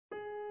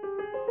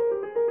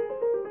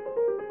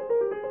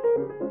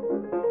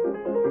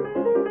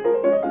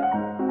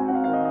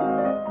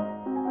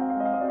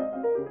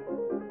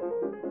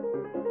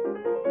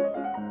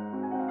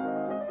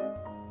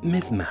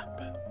Miss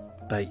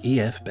Mapp by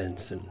E.F.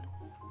 Benson.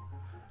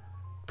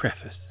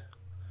 Preface.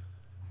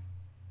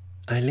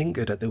 I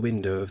lingered at the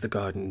window of the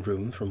garden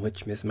room from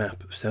which Miss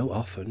Mapp so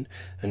often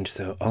and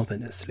so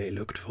ominously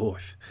looked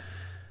forth.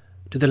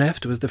 To the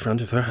left was the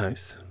front of her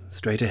house,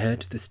 straight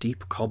ahead the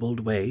steep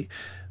cobbled way,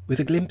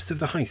 with a glimpse of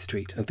the high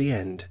street at the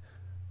end.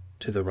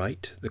 To the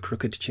right the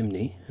crooked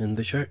chimney and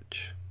the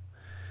church.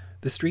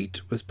 The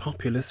street was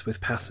populous with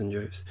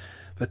passengers,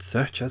 but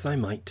search as I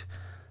might,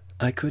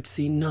 I could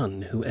see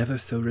none who ever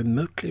so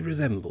remotely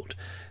resembled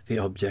the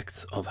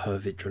objects of her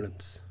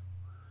vigilance.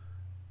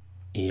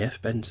 E.F.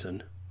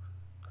 Benson,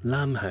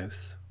 Lamb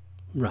House,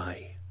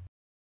 Rye.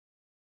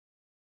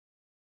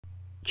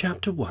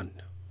 Chapter 1.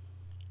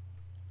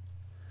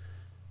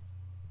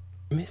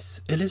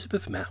 Miss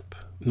Elizabeth Mapp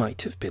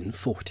might have been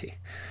 40,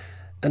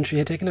 and she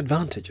had taken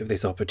advantage of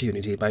this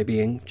opportunity by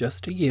being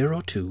just a year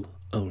or two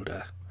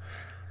older.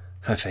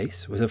 Her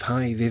face was of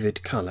high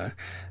vivid colour,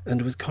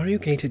 and was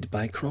corrugated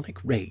by chronic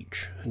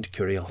rage and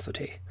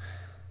curiosity.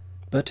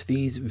 But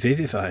these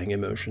vivifying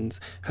emotions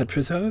had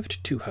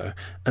preserved to her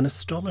an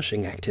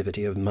astonishing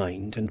activity of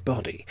mind and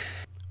body,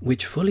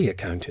 which fully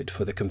accounted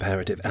for the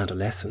comparative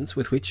adolescence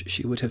with which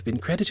she would have been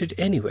credited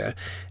anywhere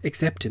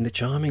except in the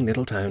charming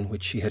little town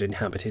which she had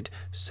inhabited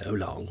so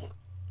long.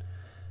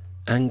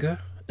 Anger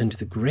and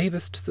the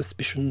gravest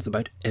suspicions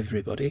about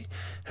everybody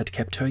had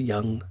kept her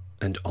young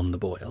and on the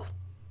boil.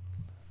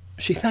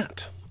 She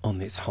sat on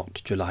this hot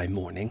July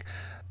morning,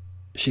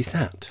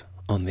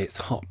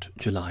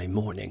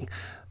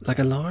 like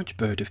a large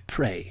bird of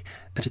prey,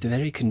 at the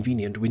very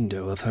convenient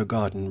window of her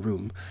garden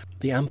room,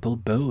 the ample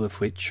bow of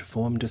which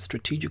formed a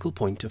strategical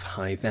point of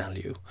high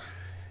value.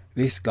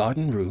 This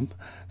garden room,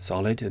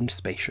 solid and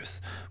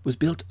spacious, was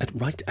built at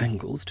right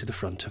angles to the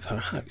front of her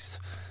house,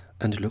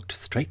 and looked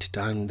straight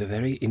down the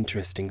very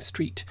interesting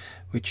street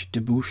which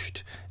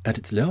debouched at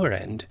its lower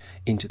end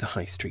into the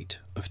High Street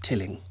of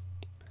Tilling.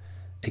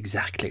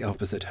 Exactly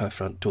opposite her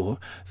front door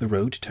the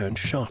road turned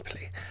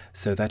sharply,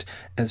 so that,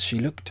 as she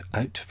looked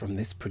out from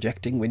this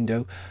projecting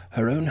window,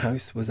 her own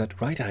house was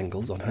at right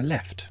angles on her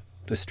left.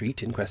 The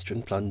street in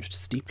question plunged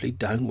steeply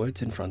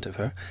downwards in front of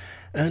her,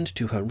 and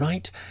to her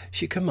right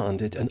she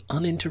commanded an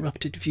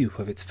uninterrupted view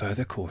of its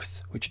further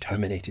course, which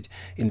terminated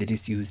in the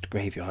disused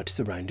graveyard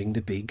surrounding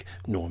the big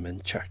Norman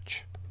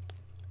church.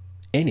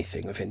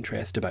 Anything of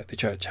interest about the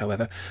church,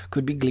 however,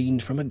 could be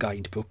gleaned from a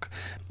guidebook,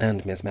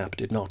 and Miss Mapp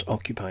did not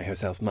occupy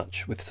herself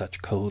much with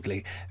such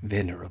coldly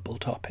venerable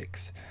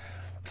topics.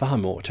 Far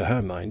more to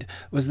her mind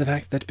was the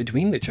fact that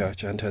between the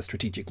church and her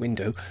strategic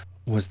window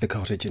was the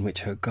cottage in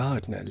which her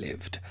gardener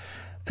lived,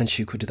 and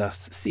she could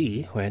thus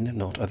see, when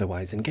not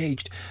otherwise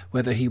engaged,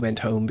 whether he went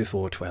home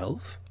before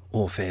 12,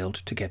 or failed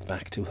to get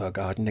back to her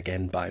garden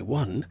again by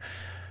 1,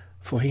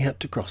 for he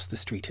had to cross the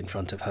street in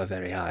front of her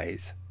very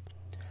eyes.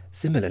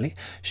 Similarly,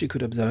 she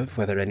could observe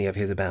whether any of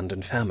his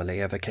abandoned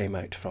family ever came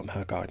out from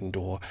her garden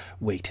door,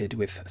 weighted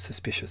with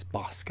suspicious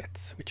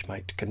baskets, which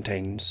might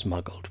contain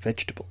smuggled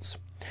vegetables.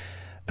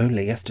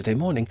 Only yesterday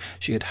morning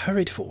she had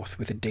hurried forth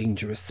with a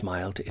dangerous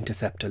smile to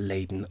intercept a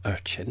laden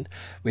urchin,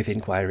 with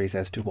inquiries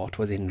as to what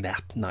was in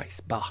that nice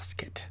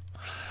basket.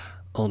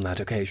 On that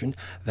occasion,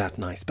 that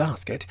nice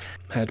basket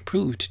had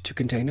proved to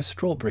contain a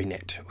strawberry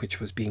net, which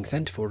was being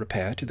sent for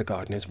repair to the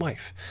gardener's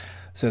wife,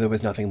 so there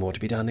was nothing more to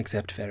be done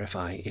except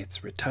verify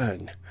its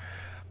return.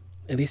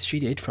 This she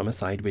did from a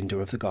side window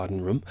of the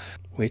garden room,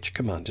 which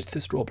commanded the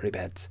strawberry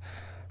beds.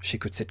 She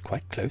could sit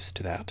quite close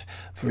to that,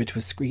 for it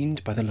was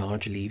screened by the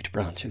large-leaved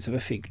branches of a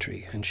fig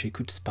tree, and she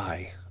could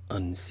spy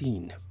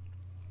unseen.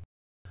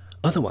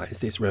 Otherwise,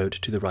 this road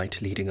to the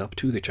right leading up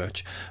to the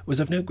church was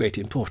of no great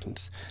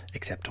importance,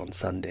 except on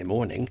Sunday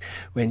morning,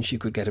 when she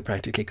could get a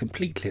practically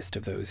complete list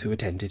of those who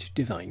attended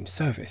divine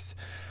service,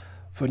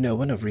 for no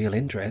one of real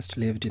interest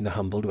lived in the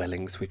humble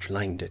dwellings which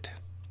lined it.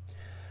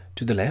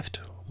 To the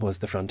left was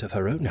the front of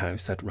her own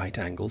house at right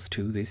angles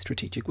to the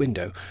strategic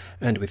window,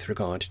 and with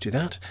regard to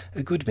that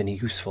a good many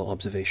useful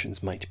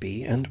observations might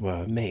be and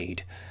were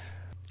made.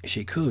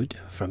 She could,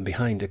 from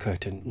behind a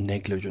curtain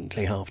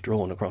negligently half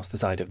drawn across the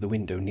side of the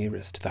window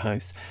nearest the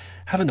house,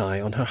 have an eye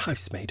on her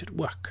housemaid at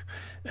work,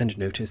 and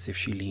notice if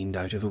she leaned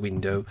out of a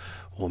window,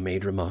 or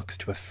made remarks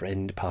to a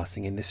friend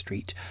passing in the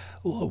street,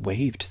 or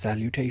waved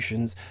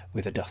salutations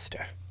with a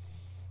duster.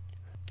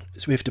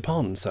 Swift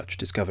upon such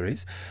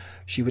discoveries,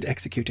 she would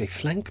execute a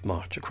flank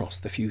march across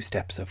the few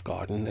steps of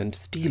garden, and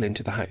steal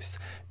into the house,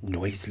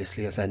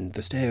 noiselessly ascend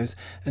the stairs,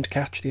 and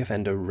catch the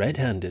offender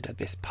red-handed at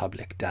this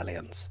public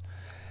dalliance.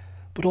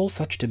 But all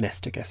such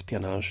domestic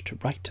espionage to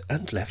right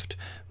and left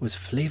was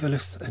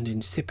flavourless and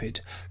insipid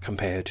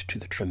compared to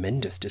the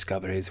tremendous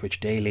discoveries which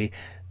daily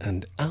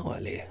and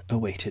hourly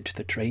awaited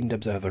the trained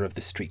observer of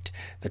the street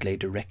that lay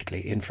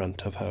directly in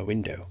front of her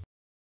window.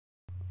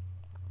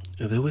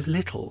 There was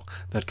little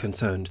that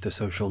concerned the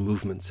social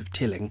movements of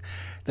Tilling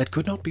that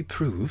could not be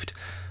proved,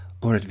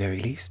 or at very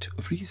least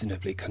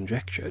reasonably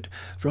conjectured,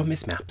 from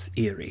Miss Mapp's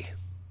eyrie.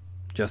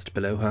 Just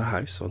below her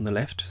house on the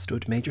left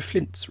stood Major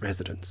Flint's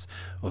residence,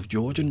 of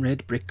Georgian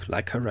red brick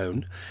like her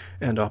own,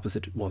 and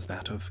opposite was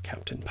that of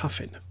Captain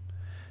Puffin.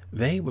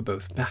 They were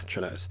both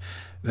bachelors,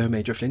 though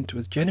Major Flint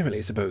was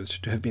generally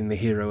supposed to have been the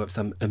hero of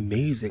some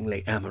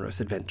amazingly amorous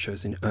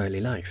adventures in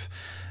early life,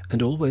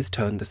 and always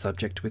turned the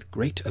subject with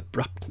great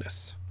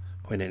abruptness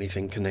when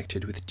anything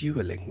connected with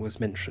duelling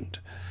was mentioned.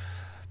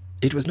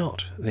 It was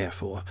not,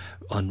 therefore,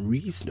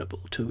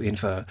 unreasonable to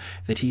infer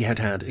that he had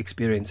had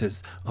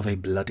experiences of a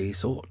bloody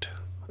sort,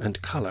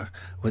 and colour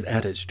was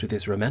added to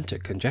this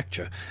romantic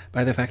conjecture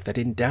by the fact that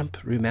in damp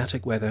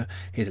rheumatic weather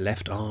his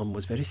left arm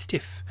was very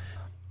stiff,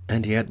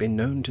 and he had been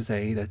known to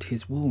say that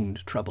his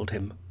wound troubled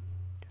him.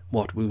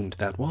 What wound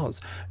that was,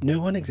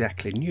 no one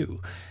exactly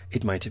knew.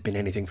 It might have been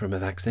anything from a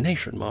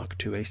vaccination mark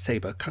to a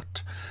sabre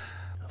cut.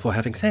 For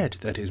having said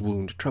that his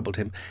wound troubled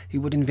him, he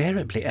would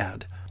invariably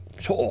add,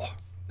 "Sure,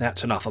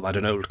 that's enough about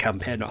an old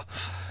campaigner."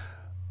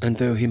 And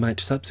though he might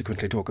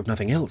subsequently talk of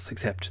nothing else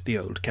except the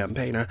old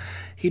campaigner,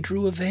 he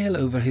drew a veil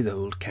over his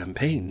old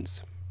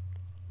campaigns.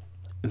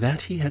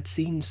 That he had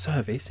seen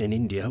service in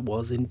India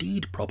was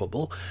indeed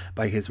probable,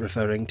 by his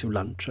referring to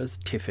lunch as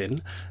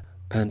tiffin,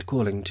 and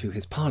calling to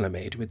his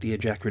parlour-maid with the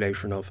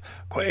ejaculation of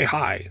 "Quay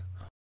hi!"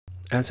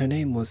 As her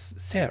name was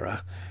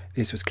Sarah,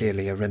 this was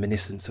clearly a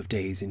reminiscence of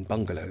days in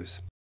bungalows.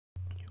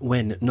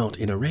 When not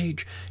in a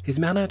rage, his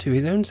manner to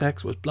his own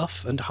sex was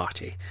bluff and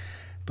hearty,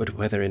 but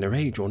whether in a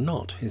rage or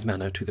not, his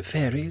manner to the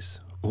fairies,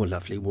 or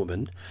lovely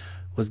woman,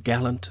 was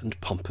gallant and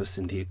pompous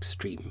in the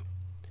extreme.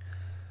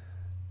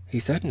 He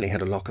certainly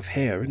had a lock of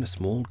hair in a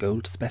small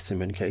gold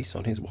specimen case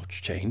on his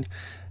watch-chain,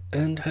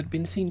 and had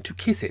been seen to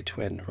kiss it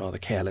when, rather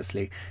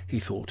carelessly, he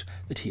thought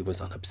that he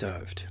was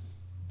unobserved.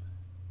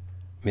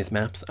 Miss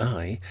Mapp's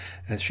eye,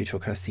 as she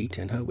took her seat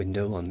in her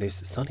window on this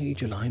sunny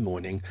July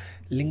morning,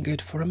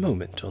 lingered for a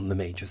moment on the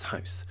Major's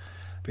house,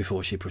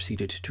 before she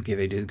proceeded to give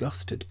a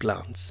disgusted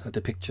glance at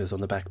the pictures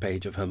on the back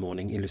page of her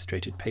morning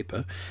illustrated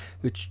paper,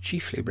 which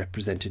chiefly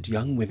represented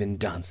young women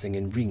dancing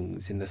in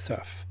rings in the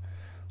surf,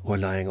 or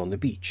lying on the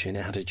beach in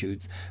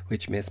attitudes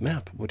which Miss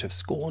Mapp would have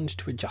scorned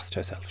to adjust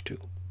herself to.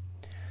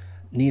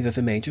 Neither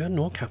the Major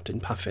nor Captain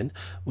Puffin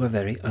were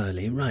very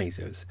early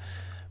risers,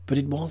 but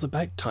it was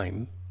about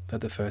time that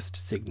the first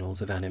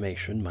signals of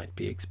animation might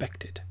be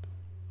expected.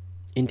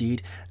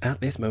 Indeed, at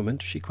this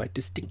moment she quite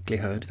distinctly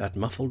heard that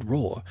muffled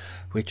roar,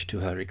 which to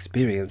her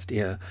experienced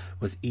ear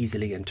was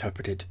easily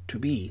interpreted to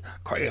be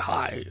 "Quay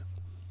hi!"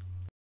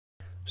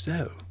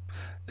 "So,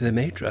 the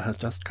Major has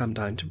just come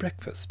down to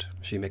breakfast,"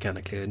 she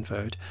mechanically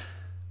inferred,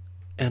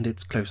 "and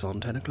it's close on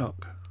 10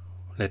 o'clock.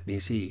 Let me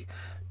see,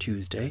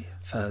 Tuesday,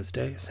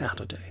 Thursday,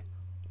 Saturday,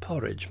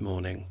 porridge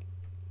morning."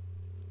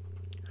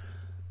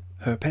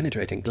 Her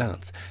penetrating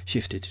glance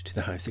shifted to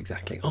the house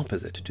exactly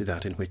opposite to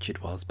that in which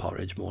it was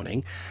porridge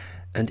morning,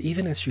 and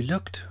even as she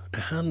looked, a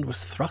hand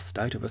was thrust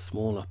out of a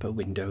small upper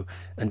window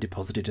and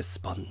deposited a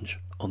sponge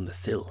on the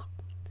sill.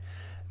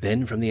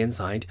 Then from the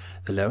inside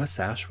the lower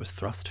sash was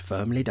thrust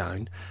firmly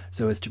down,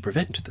 so as to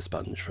prevent the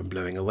sponge from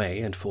blowing away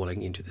and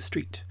falling into the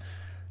street.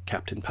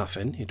 Captain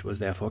Puffin, it was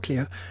therefore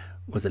clear,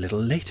 was a little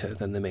later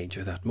than the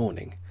Major that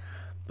morning,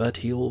 but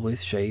he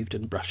always shaved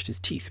and brushed his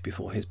teeth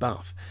before his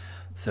bath,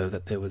 so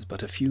that there was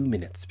but a few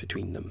minutes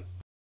between them.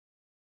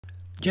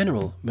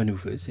 General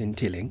manoeuvres in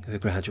Tilling, the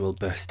gradual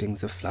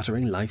burstings of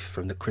fluttering life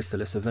from the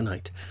chrysalis of the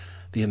night,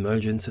 the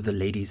emergence of the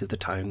ladies of the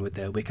town with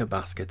their wicker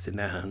baskets in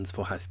their hands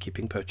for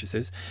housekeeping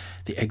purchases,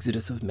 the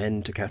exodus of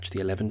men to catch the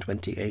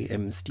 11:20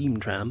 a.m. steam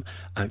tram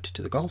out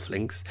to the golf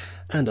links,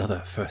 and other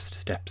first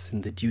steps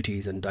in the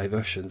duties and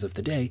diversions of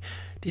the day,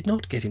 did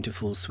not get into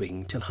full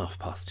swing till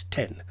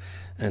 10:30,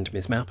 and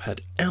Miss Mapp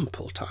had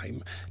ample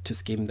time to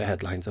skim the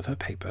headlines of her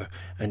paper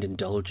and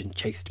indulge in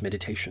chaste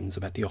meditations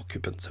about the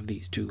occupants of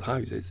these two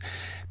houses,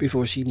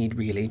 before she need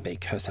really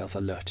make herself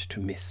alert to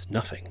miss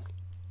nothing.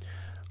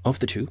 Of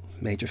the two,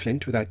 Major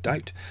Flint, without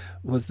doubt,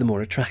 was the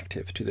more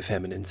attractive to the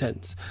feminine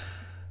sense.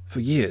 For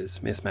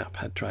years Miss Mapp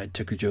had tried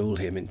to cajole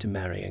him into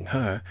marrying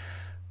her,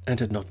 and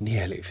had not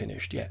nearly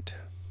finished yet.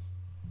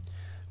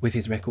 With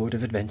his record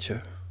of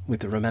adventure, with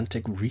the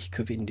romantic reek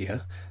of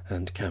India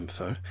and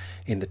camphor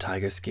in the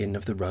tiger skin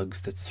of the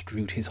rugs that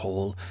strewed his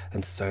hall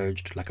and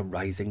surged like a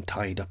rising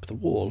tide up the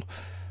wall,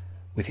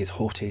 with his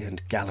haughty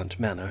and gallant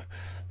manner,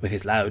 with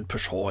his loud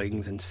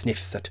pshawings and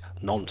sniffs at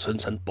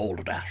nonsense and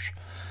balderdash,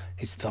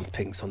 his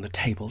thumpings on the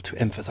table to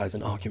emphasize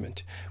an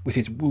argument, with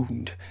his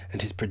wound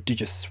and his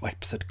prodigious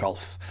swipes at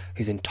golf,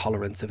 his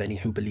intolerance of any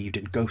who believed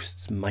in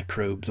ghosts,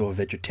 microbes, or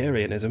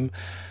vegetarianism,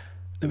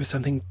 there was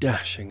something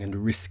dashing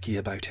and risky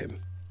about him.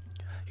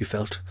 You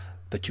felt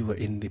that you were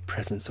in the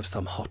presence of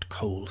some hot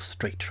coal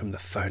straight from the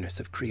furnace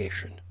of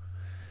creation.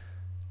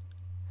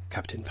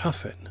 Captain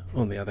Puffin,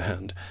 on the other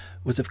hand,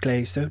 was of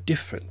clay so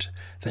different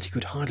that he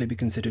could hardly be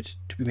considered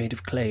to be made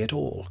of clay at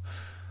all.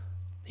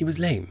 He was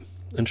lame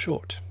and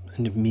short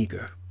and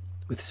meagre,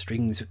 with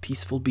strings of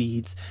peaceful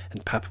beads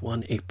and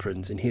Papuan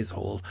aprons in his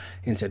hall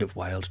instead of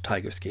wild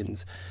tiger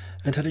skins,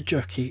 and had a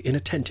jerky,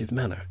 inattentive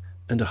manner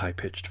and a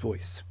high-pitched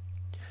voice.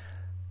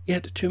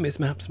 Yet, to Miss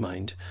Mapp's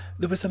mind,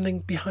 there was something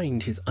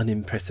behind his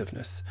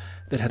unimpressiveness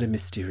that had a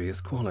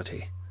mysterious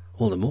quality,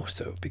 all the more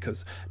so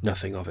because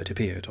nothing of it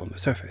appeared on the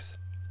surface.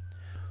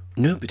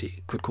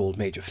 Nobody could call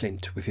Major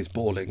Flint, with his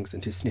bawlings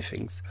and his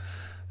sniffings,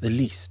 the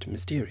least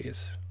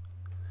mysterious.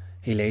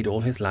 He laid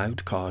all his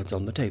loud cards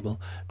on the table,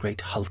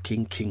 great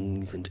hulking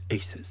kings and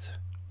aces.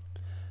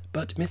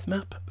 But Miss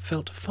Mapp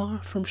felt far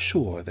from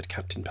sure that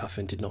Captain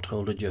Puffin did not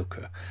hold a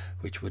joker,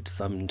 which would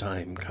some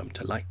time come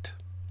to light.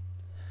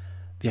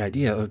 The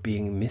idea of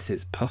being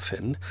Mrs.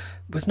 Puffin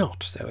was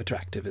not so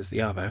attractive as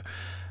the other,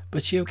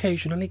 but she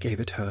occasionally gave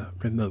it her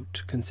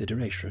remote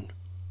consideration.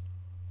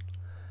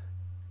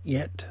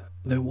 Yet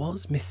there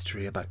was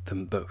mystery about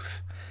them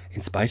both,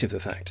 in spite of the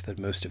fact that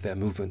most of their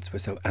movements were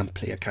so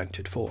amply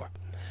accounted for.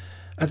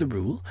 As a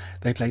rule,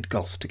 they played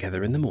golf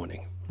together in the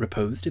morning,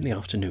 reposed in the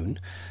afternoon,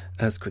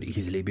 as could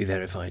easily be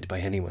verified by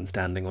anyone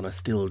standing on a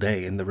still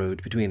day in the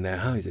road between their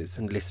houses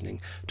and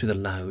listening to the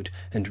loud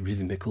and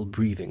rhythmical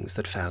breathings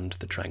that fanned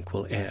the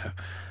tranquil air,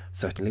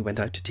 certainly went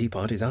out to tea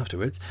parties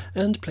afterwards,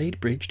 and played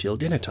bridge till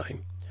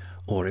dinner-time,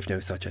 or if no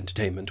such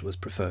entertainment was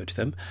preferred to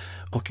them,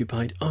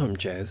 occupied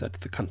armchairs at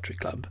the country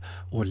club,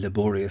 or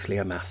laboriously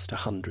amassed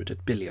 100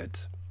 at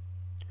billiards.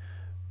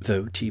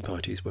 Though tea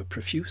parties were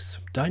profuse,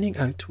 dining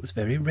out was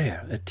very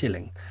rare at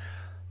Tilling.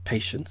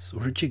 Patience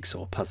or a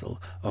jigsaw puzzle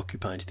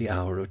occupied the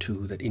hour or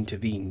two that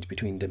intervened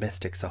between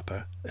domestic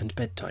supper and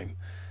bedtime.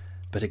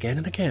 But again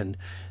and again,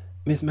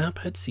 Miss Mapp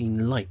had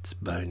seen lights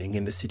burning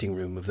in the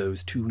sitting-room of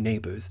those two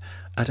neighbours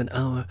at an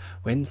hour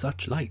when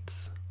such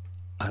lights,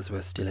 as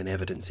were still in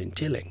evidence in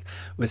Tilling,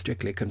 were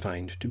strictly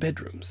confined to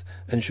bedrooms,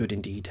 and should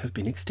indeed have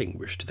been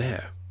extinguished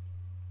there.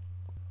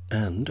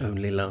 And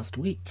only last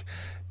week,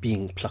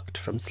 being plucked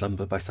from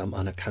slumber by some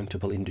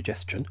unaccountable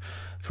indigestion,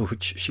 for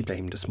which she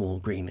blamed a small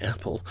green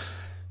apple,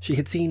 she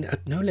had seen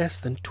at no less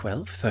than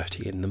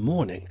 12:30 in the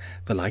morning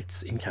the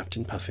lights in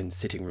Captain Puffin's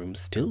sitting-room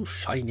still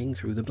shining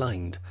through the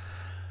blind.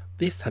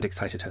 This had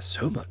excited her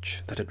so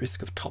much that at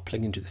risk of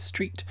toppling into the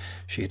street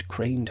she had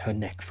craned her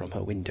neck from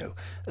her window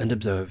and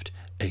observed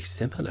a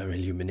similar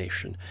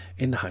illumination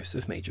in the house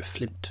of Major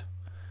Flint.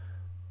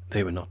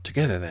 They were not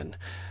together then,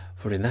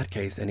 for in that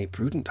case any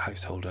prudent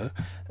householder,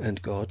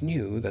 and God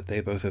knew that they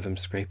both of them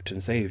scraped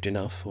and saved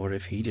enough, or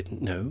if he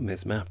didn't know,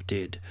 Miss Mapp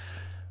did,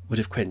 would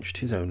have quenched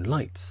his own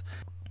lights,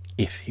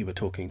 if he were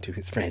talking to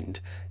his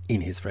friend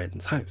in his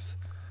friend's house.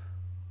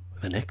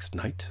 The next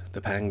night,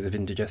 the pangs of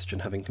indigestion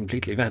having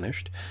completely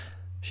vanished,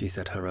 she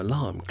set her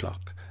alarm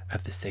clock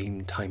at the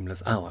same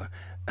timeless hour,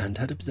 and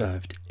had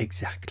observed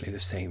exactly the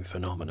same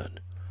phenomenon.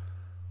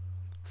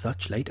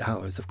 Such late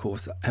hours, of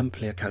course,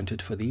 amply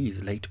accounted for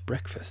these late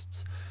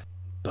breakfasts.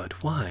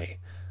 But why,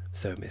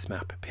 so Miss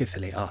Mapp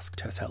pithily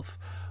asked herself,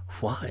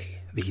 why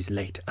these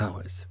late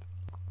hours?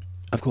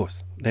 Of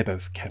course, they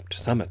both kept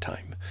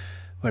summer-time,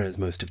 whereas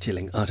most of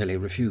Tilling utterly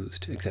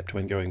refused, except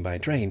when going by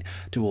train,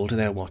 to alter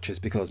their watches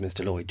because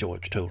Mr. Lloyd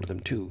George told them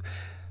to.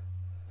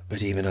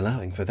 But even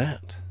allowing for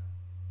that,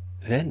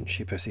 then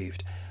she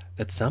perceived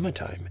that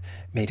summer-time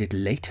made it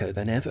later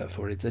than ever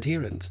for its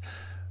adherents,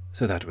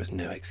 so that was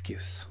no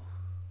excuse.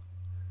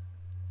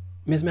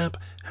 Miss Mapp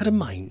had a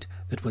mind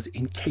that was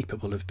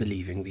incapable of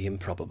believing the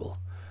improbable,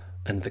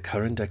 and the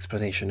current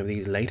explanation of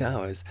these late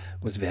hours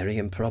was very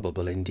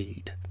improbable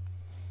indeed.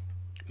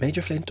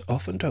 Major Flint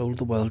often told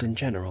the world in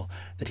general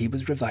that he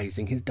was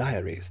revising his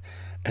diaries,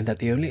 and that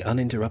the only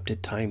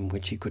uninterrupted time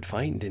which he could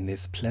find in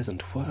this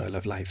pleasant whirl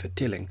of life at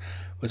Tilling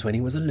was when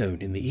he was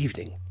alone in the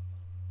evening.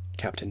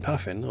 Captain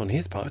Puffin, on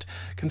his part,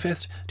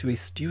 confessed to a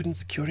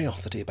student's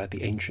curiosity about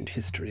the ancient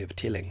history of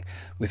Tilling,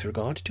 with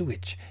regard to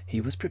which he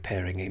was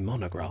preparing a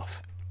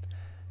monograph.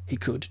 He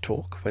could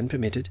talk, when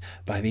permitted,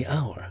 by the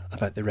hour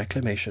about the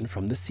reclamation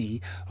from the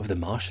sea of the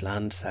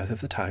marshland south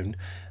of the town,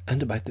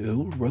 and about the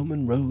old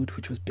Roman road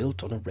which was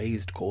built on a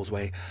raised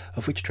causeway,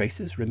 of which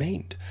traces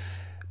remained.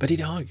 But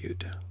it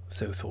argued,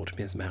 so thought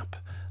Miss Mapp,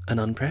 an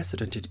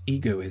unprecedented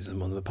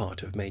egoism on the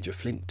part of Major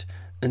Flint,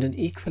 and an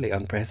equally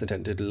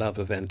unprecedented love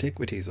of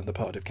antiquities on the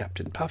part of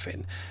Captain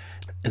Puffin,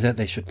 that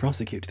they should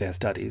prosecute their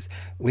studies,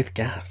 with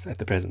gas at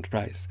the present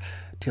price,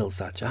 till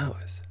such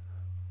hours.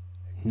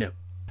 No,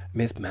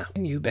 Miss Mapp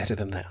knew better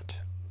than that,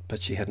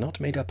 but she had not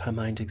made up her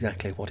mind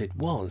exactly what it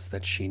was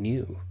that she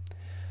knew.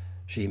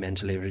 She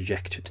mentally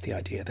rejected the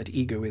idea that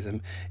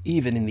egoism,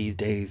 even in these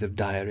days of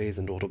diaries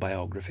and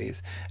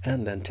autobiographies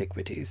and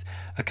antiquities,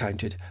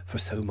 accounted for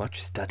so much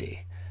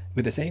study,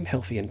 with the same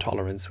healthy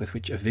intolerance with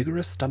which a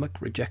vigorous stomach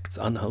rejects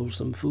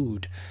unwholesome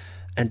food,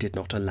 and did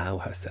not allow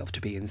herself to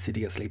be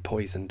insidiously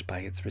poisoned by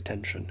its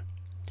retention.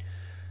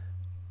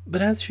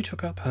 But as she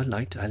took up her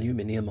light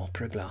aluminium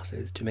opera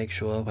glasses to make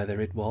sure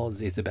whether it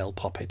was Isabel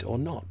Poppet or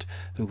not,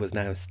 who was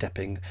now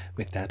stepping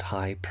with that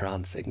high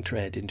prancing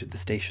tread into the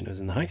stationer's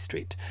in the High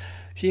Street,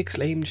 she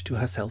exclaimed to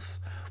herself,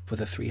 for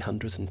the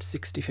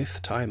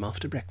 365th time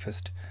after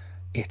breakfast,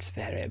 "It's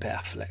very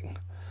baffling."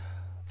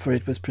 For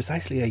it was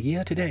precisely a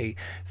year today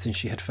since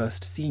she had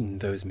first seen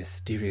those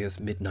mysterious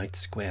midnight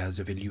squares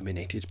of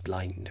illuminated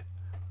blind.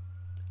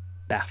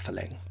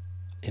 Baffling,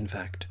 in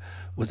fact,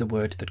 was a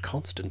word that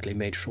constantly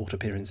made short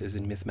appearances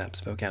in Miss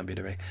Mapp's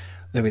vocabulary,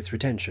 though its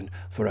retention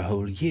for a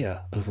whole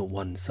year over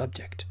one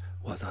subject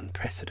was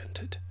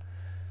unprecedented.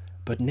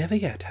 but never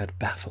yet had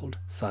baffled,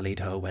 sullied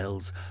her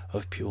wells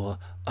of pure,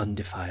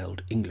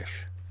 undefiled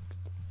English.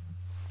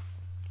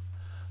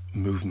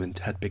 Movement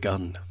had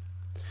begun.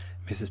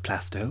 Mrs.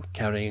 Plastow,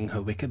 carrying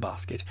her wicker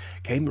basket,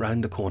 came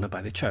round the corner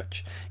by the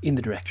church, in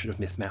the direction of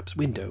Miss Mapp's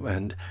window,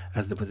 and,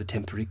 as there was a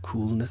temporary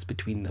coolness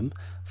between them,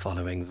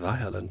 following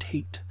violent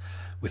heat,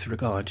 with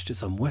regard to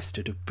some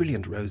worsted of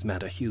brilliant rose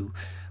madder hue,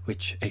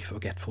 which a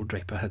forgetful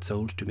draper had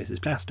sold to Mrs.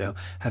 Plastow,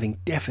 having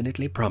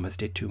definitely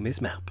promised it to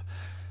Miss Mapp.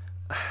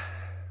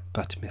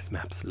 But Miss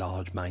Mapp's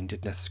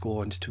large-mindedness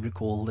scorned to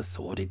recall the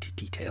sordid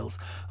details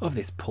of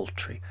this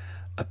paltry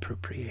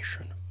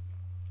appropriation.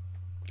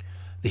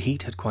 The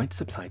heat had quite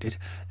subsided,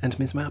 and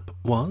Miss Mapp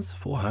was,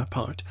 for her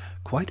part,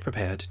 quite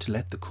prepared to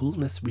let the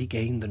coolness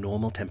regain the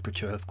normal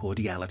temperature of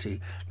cordiality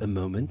the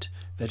moment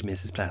that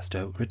Mrs.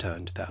 Plastow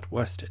returned that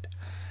worsted.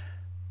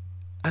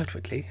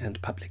 Outwardly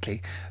and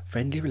publicly,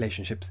 friendly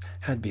relationships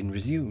had been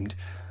resumed,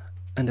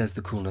 and as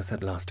the coolness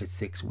had lasted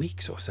 6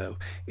 weeks or so,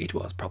 it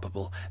was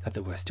probable that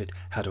the worsted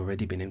had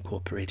already been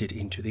incorporated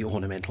into the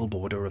ornamental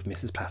border of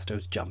Mrs.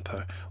 Plastow's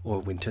jumper or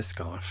winter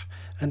scarf,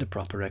 and a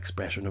proper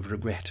expression of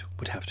regret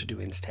would have to do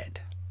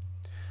instead.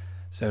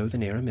 So the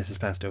nearer Mrs.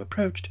 Plastow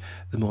approached,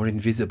 the more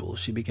invisible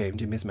she became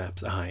to Miss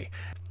Mapp's eye,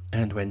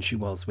 and when she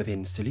was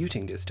within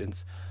saluting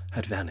distance,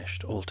 had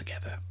vanished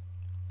altogether.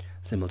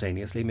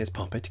 Simultaneously, Miss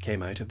Poppet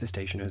came out of the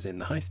stationer's in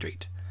the High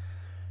Street.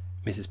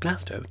 Mrs.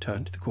 Plastow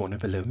turned the corner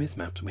below Miss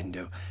Mapp's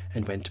window,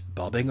 and went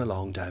bobbing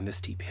along down the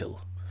steep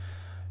hill.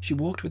 She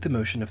walked with the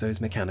motion of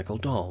those mechanical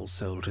dolls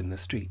sold in the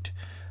street,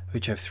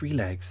 which have 3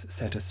 legs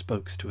set as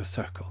spokes to a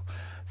circle,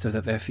 so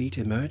that their feet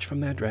emerge from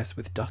their dress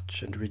with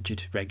Dutch and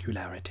rigid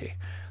regularity,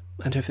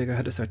 and her figure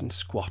had a certain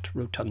squat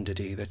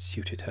rotundity that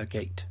suited her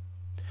gait.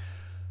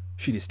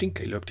 She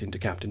distinctly looked into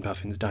Captain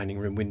Puffin's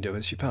dining-room window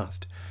as she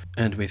passed,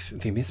 and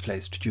with the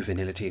misplaced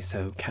juvenility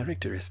so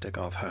characteristic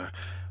of her,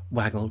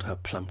 waggled her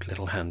plump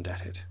little hand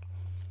at it.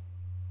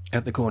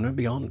 At the corner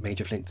beyond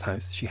Major Flint's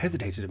house she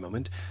hesitated a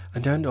moment,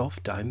 and turned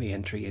off down the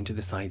entry into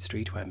the side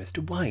street where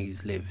Mr.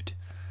 Wise lived.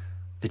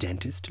 The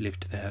dentist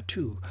lived there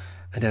too,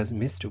 and as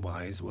Mr.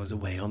 Wise was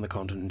away on the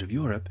continent of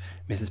Europe,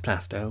 Mrs.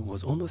 Plastow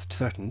was almost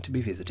certain to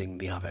be visiting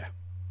the other.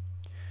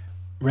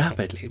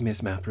 Rapidly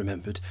Miss Mapp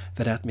remembered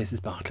that at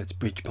Mrs. Bartlett's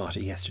bridge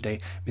party yesterday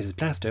Mrs.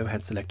 Plastow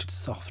had selected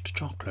soft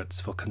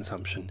chocolates for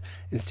consumption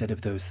instead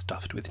of those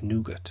stuffed with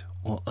nougat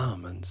or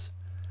almonds.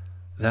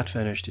 That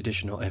furnished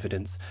additional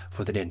evidence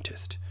for the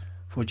dentist,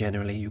 for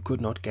generally you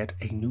could not get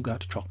a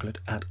nougat chocolate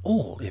at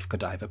all if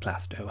Godiva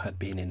Plastow had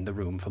been in the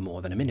room for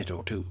more than a minute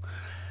or two.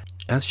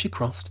 As she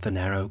crossed the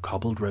narrow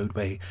cobbled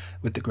roadway,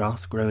 with the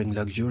grass growing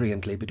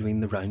luxuriantly between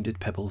the rounded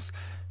pebbles,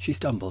 she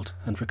stumbled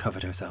and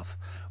recovered herself,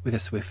 with a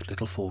swift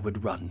little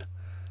forward run,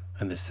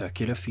 and the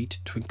circular feet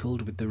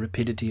twinkled with the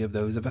rapidity of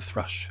those of a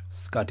thrush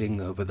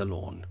scudding over the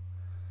lawn.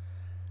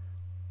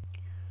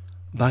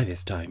 By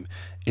this time,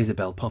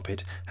 Isabel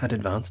Poppet had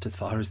advanced as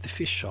far as the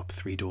fish shop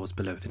 3 doors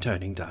below the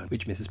turning down,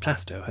 which Mrs.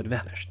 Plastow had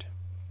vanished.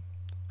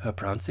 Her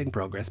prancing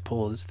progress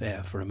paused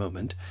there for a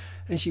moment,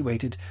 and she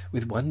waited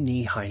with one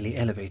knee highly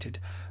elevated,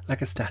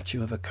 like a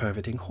statue of a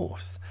curveting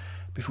horse,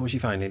 before she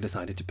finally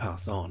decided to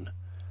pass on.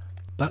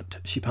 But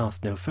she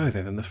passed no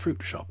further than the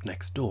fruit shop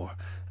next door,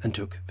 and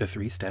took the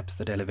 3 steps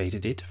that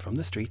elevated it from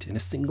the street in a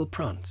single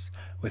prance,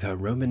 with her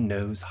Roman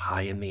nose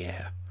high in the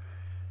air.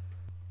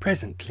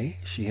 Presently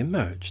she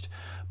emerged,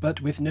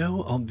 but with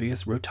no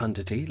obvious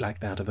rotundity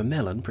like that of a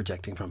melon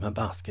projecting from her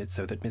basket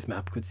so that Miss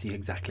Mapp could see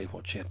exactly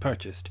what she had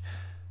purchased,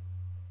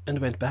 and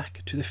went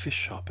back to the fish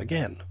shop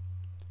again.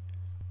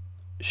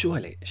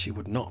 Surely she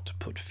would not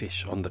put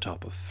fish on the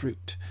top of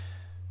fruit,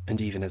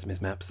 and even as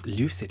Miss Mapp's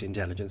lucid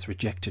intelligence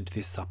rejected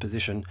this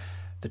supposition,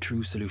 the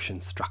true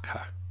solution struck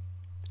her.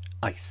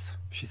 Ice,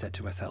 she said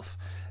to herself,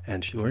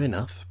 and sure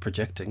enough,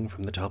 projecting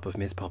from the top of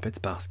Miss Poppet's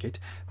basket,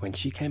 when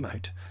she came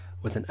out,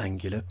 was an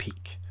angular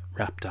peak,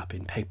 wrapped up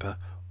in paper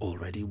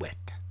already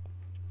wet.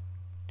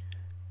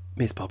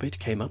 Miss Poppet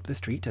came up the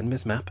street, and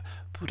Miss Mapp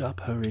put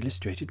up her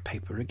illustrated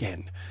paper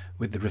again,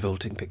 with the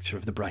revolting picture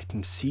of the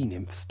Brighton sea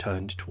nymphs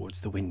turned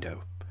towards the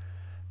window.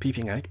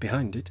 Peeping out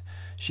behind it,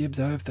 she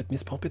observed that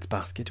Miss Poppet's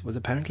basket was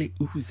apparently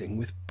oozing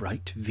with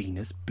bright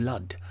Venus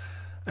blood,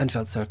 and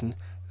felt certain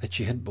that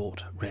she had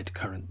bought red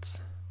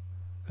currants.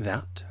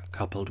 That,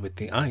 coupled with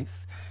the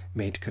ice,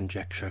 made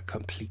conjecture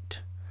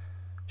complete.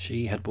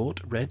 She had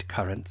bought red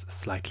currants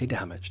slightly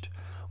damaged,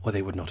 or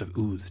they would not have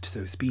oozed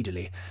so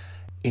speedily,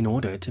 in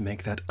order to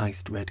make that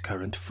iced red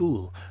currant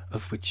fool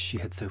of which she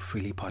had so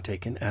freely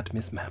partaken at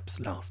Miss Mapp's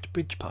last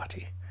bridge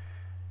party.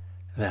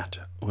 That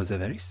was a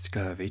very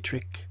scurvy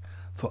trick,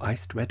 for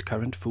iced red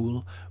currant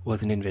fool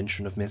was an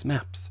invention of Miss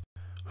Mapp's,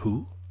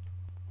 who,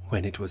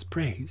 when it was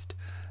praised,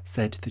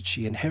 said that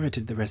she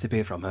inherited the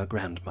recipe from her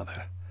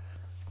grandmother.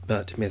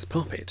 But Miss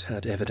Poppet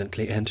had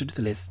evidently entered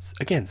the lists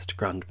against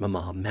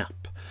Grandmamma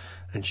Mapp,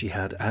 and she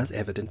had as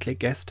evidently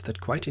guessed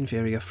that quite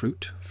inferior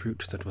fruit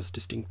that was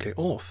distinctly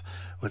off,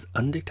 was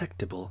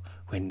undetectable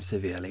when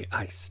severely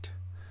iced.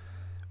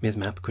 Miss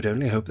Mapp could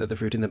only hope that the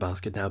fruit in the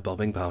basket now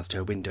bobbing past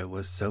her window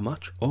was so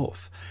much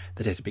off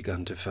that it had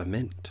begun to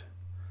ferment.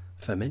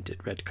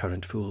 Fermented red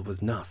currant fool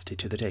was nasty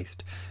to the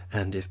taste,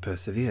 and, if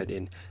persevered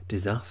in,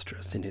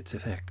 disastrous in its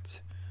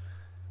effects.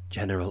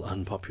 General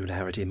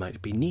unpopularity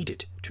might be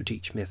needed to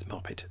teach Miss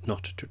Moppet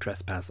not to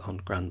trespass on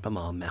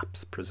Grandmamma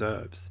Mapp's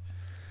preserves.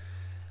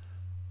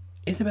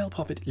 Isabel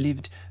Poppet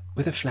lived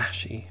with a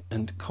flashy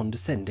and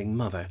condescending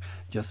mother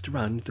just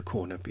round the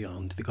corner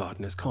beyond the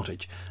gardener's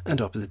cottage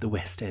and opposite the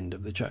west end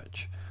of the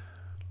church.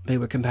 They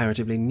were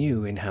comparatively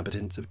new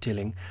inhabitants of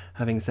Tilling,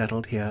 having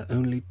settled here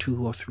only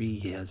 2 or 3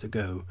 years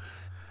ago,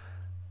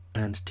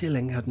 and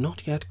Tilling had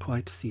not yet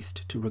quite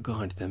ceased to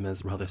regard them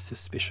as rather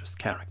suspicious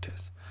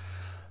characters.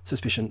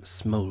 Suspicion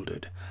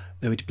smouldered,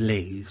 though it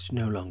blazed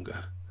no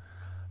longer.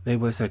 They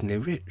were certainly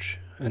rich,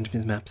 and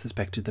Miss Mapp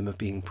suspected them of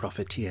being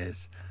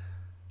profiteers.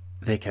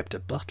 They kept a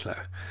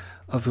butler,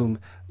 of whom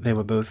they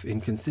were both in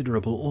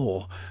considerable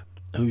awe,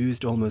 who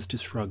used almost to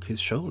shrug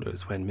his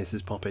shoulders when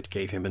Mrs. Poppet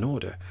gave him an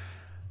order.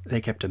 They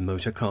kept a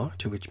motor car,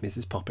 to which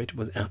Mrs. Poppet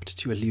was apt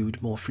to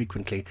allude more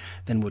frequently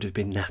than would have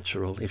been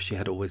natural if she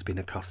had always been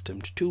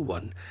accustomed to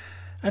one,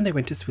 and they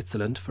went to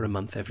Switzerland for a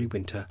month every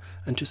winter,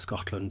 and to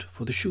Scotland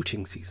for the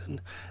shooting season,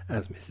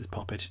 as Mrs.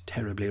 Poppet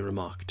terribly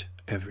remarked,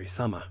 every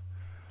summer.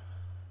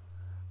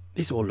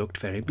 This all looked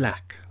very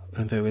black,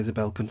 and though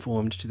Isabel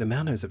conformed to the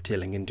manners of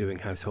Tilling in doing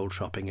household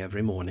shopping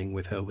every morning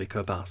with her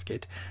wicker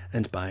basket,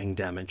 and buying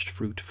damaged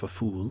fruit for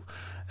fool,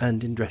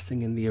 and in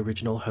dressing in the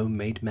original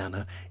home-made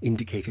manner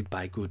indicated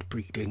by good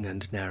breeding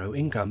and narrow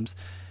incomes,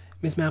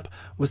 Miss Mapp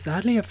was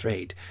sadly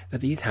afraid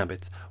that these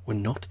habits were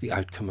not the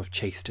outcome of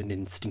chaste and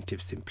instinctive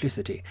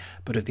simplicity,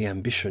 but of the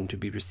ambition to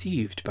be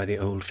received by the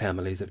old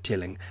families of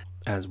Tilling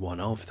as one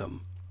of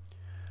them.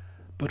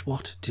 But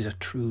what did a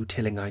true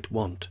Tillingite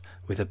want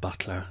with a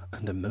butler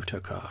and a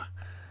motor car?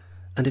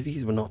 And if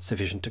these were not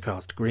sufficient to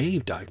cast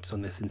grave doubts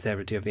on the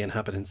sincerity of the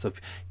inhabitants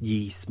of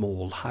Ye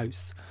Small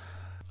House,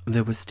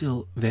 there was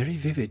still very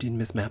vivid in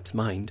Miss Mapp's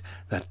mind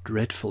that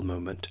dreadful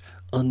moment,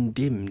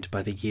 undimmed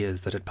by the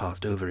years that had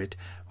passed over it,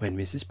 when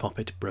Mrs.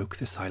 Poppet broke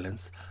the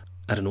silence,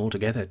 at an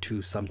altogether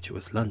too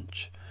sumptuous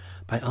lunch,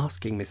 by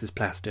asking Mrs.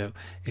 Plastow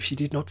if she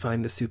did not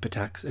find the super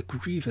tax a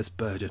grievous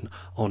burden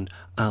on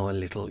our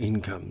little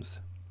incomes.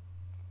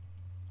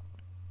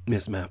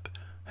 Miss Mapp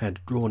had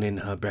drawn in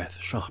her breath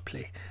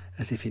sharply,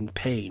 as if in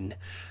pain,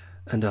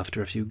 and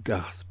after a few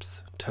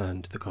gasps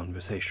turned the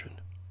conversation.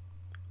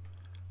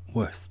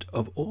 Worst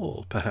of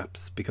all,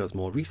 perhaps because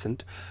more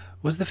recent,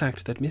 was the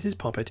fact that Mrs.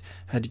 Poppet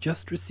had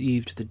just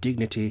received the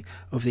dignity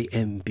of the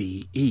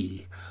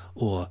M.B.E.,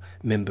 or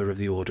Member of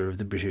the Order of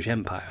the British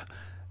Empire,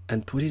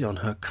 and put it on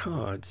her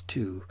cards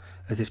too,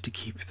 as if to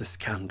keep the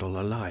scandal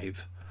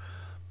alive.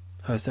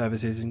 Her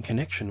services in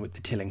connection with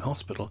the Tilling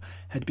Hospital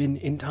had been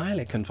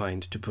entirely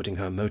confined to putting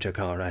her motor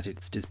car at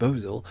its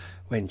disposal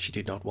when she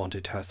did not want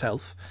it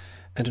herself,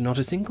 and not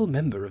a single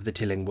member of the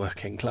Tilling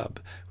Working Club,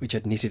 which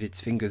had knitted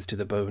its fingers to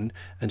the bone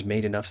and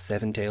made enough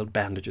seven-tailed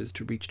bandages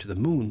to reach to the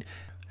moon,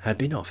 had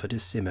been offered a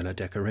similar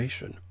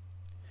decoration.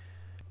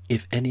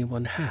 If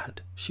anyone had,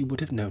 she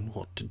would have known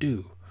what to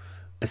do.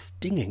 A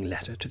stinging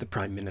letter to the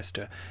Prime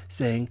Minister,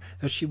 saying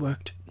that she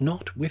worked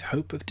not with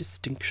hope of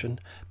distinction,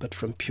 but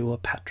from pure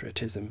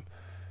patriotism,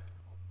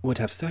 would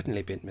have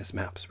certainly been Miss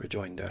Mapp's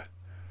rejoinder.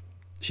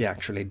 She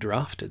actually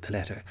drafted the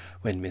letter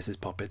when Mrs.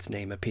 Poppet's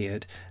name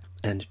appeared,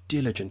 and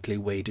diligently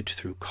waded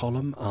through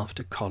column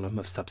after column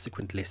of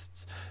subsequent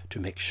lists to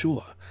make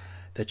sure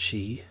that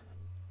she,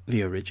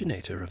 the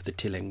originator of the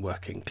Tilling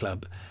Working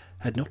Club,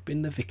 had not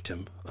been the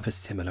victim of a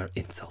similar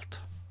insult.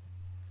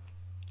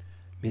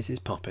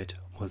 Mrs. Poppet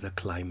was a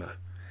climber.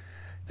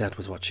 That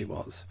was what she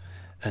was,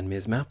 and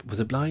Miss Mapp was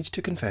obliged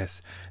to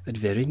confess that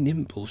very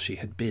nimble she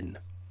had been.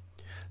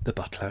 The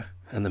butler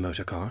and the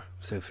motor car,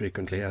 so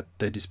frequently at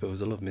the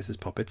disposal of Mrs.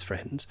 Poppet's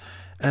friends,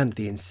 and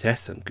the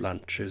incessant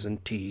lunches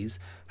and teas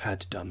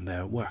had done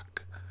their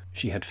work.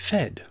 She had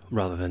fed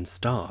rather than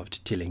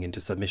starved Tilling into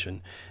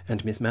submission,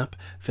 and Miss Mapp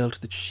felt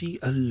that she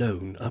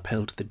alone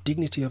upheld the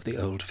dignity of the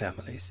old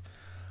families.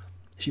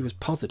 She was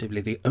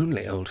positively the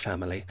only old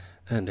family,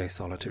 and a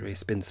solitary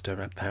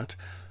spinster at that,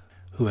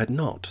 who had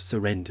not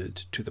surrendered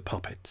to the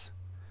Poppets.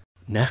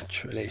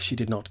 Naturally, she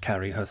did not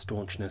carry her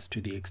staunchness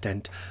to the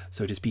extent,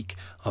 so to speak,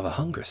 of a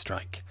hunger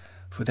strike,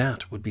 for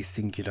that would be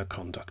singular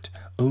conduct,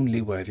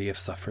 only worthy of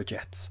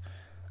suffragettes,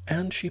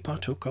 and she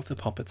partook of the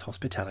Poppets'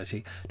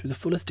 hospitality to the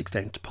fullest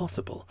extent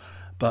possible,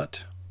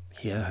 but,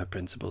 here her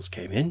principles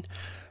came in,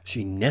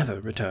 she never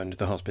returned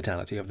the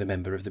hospitality of the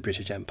member of the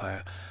British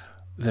Empire,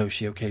 though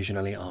she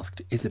occasionally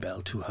asked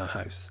Isabel to her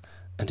house,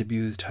 and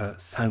abused her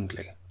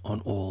soundly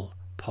on all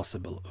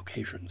possible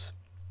occasions.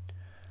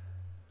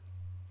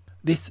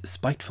 This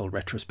spiteful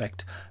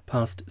retrospect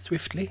passed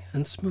swiftly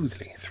and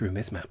smoothly through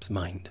Miss Mapp's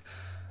mind,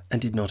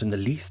 and did not in the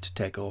least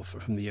take off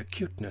from the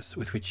acuteness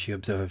with which she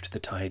observed the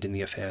tide in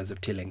the affairs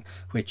of Tilling,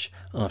 which,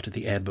 after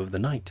the ebb of the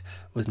night,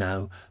 was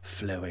now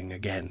flowing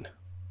again.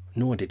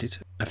 Nor did it,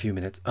 a few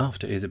minutes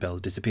after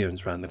Isabel's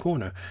disappearance round the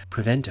corner,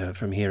 prevent her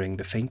from hearing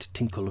the faint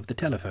tinkle of the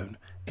telephone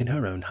in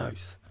her own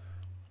house.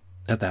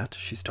 At that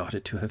she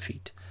started to her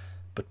feet,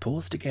 but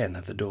paused again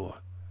at the door.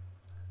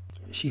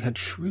 She had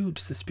shrewd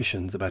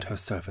suspicions about her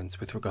servants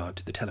with regard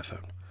to the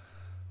telephone.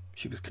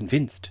 She was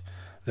convinced,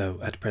 though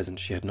at present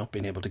she had not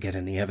been able to get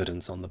any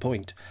evidence on the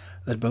point,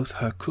 that both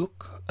her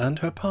cook and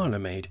her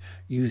parlour-maid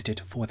used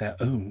it for their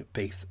own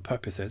base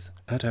purposes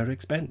at her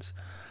expense,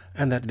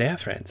 and that their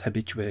friends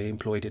habitually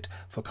employed it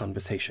for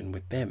conversation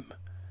with them.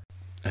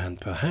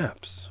 And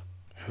perhaps,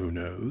 who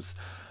knows,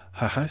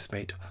 her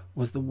housemate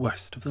was the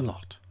worst of the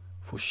lot,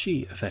 for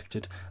she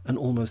affected an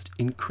almost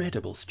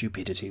incredible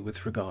stupidity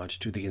with regard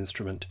to the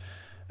instrument,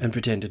 and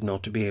pretended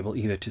not to be able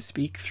either to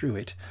speak through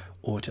it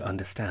or to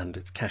understand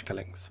its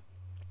cacklings.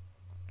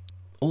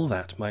 All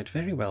that might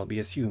very well be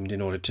assumed in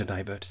order to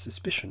divert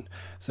suspicion,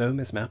 so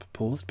Miss Mapp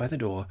paused by the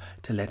door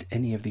to let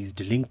any of these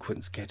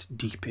delinquents get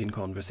deep in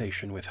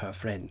conversation with her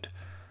friend.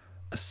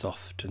 A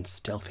soft and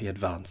stealthy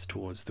advance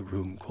towards the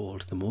room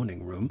called the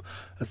morning room,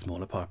 a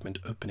small apartment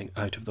opening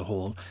out of the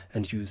hall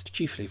and used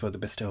chiefly for the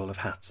bestowal of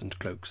hats and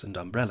cloaks and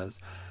umbrellas,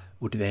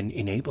 would then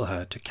enable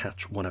her to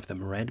catch one of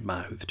them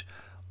red-mouthed,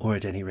 or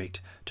at any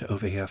rate to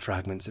overhear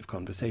fragments of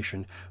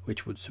conversation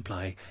which would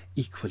supply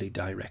equally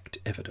direct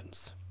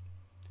evidence.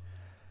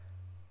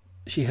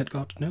 She had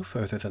got no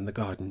further than the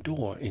garden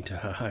door into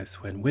her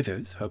house when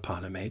Withers, her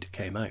parlour-maid,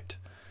 came out.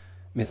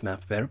 Miss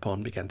Mapp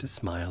thereupon began to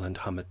smile and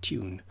hum a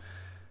tune.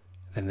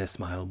 Then the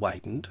smile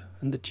widened,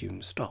 and the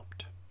tune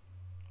stopped.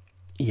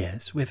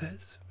 "Yes,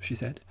 Withers," she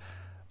said.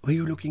 "Were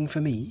you looking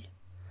for me?"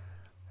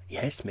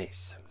 "Yes,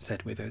 miss,"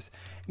 said Withers.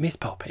 "Miss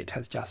Poppet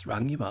has just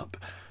rung you up."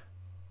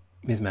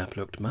 Miss Mapp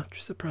looked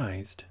much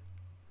surprised.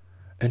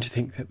 "And to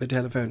think that the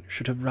telephone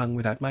should have rung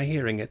without my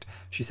hearing it,"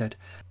 she said.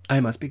 "I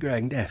must be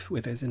growing deaf,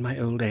 Withers, in my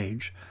old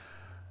age.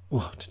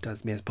 What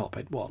does Miss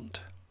Poppet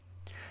want?"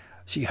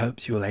 "She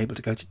hopes you will be able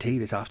to go to tea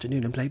this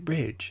afternoon and play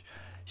bridge.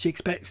 She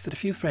expects that a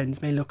few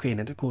friends may look in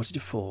at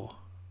 4:15.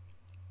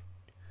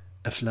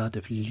 A flood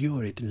of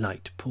lurid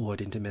light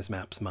poured into Miss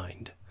Mapp's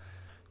mind.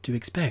 To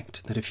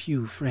expect that a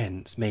few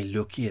friends may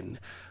look in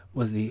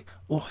was the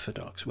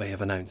orthodox way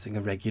of announcing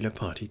a regular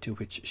party to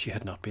which she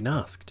had not been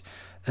asked,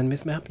 and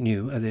Miss Mapp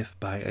knew, as if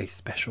by a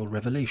special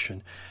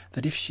revelation,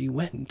 that if she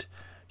went,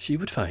 she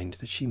would find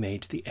that she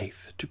made the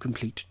 8th to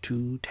complete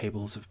 2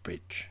 tables of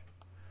bridge.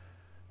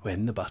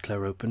 When the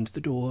butler opened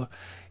the door,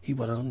 he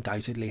would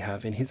undoubtedly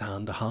have in his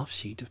hand a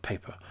half-sheet of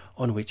paper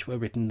on which were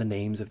written the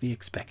names of the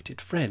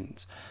expected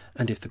friends,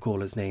 and if the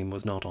caller's name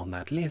was not on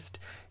that list,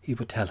 he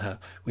would tell her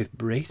with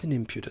brazen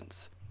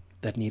impudence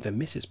that neither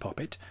Mrs.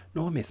 Poppet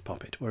nor Miss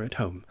Poppet were at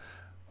home,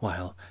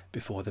 while,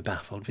 before the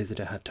baffled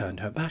visitor had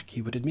turned her back,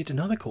 he would admit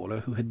another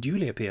caller who had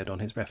duly appeared on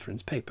his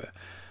reference paper.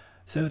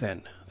 So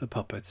then the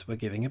Poppets were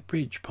giving a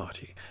bridge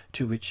party,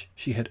 to which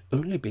she had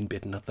only been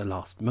bidden at the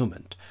last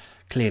moment,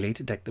 clearly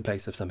to take the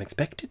place of some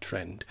expected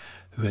friend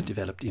who had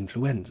developed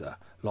influenza,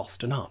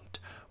 lost an aunt,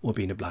 or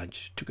been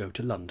obliged to go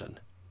to London.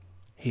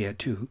 Here,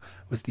 too,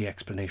 was the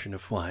explanation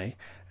of why,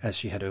 as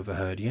she had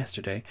overheard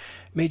yesterday,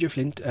 Major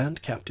Flint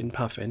and Captain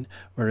Puffin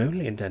were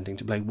only intending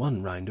to play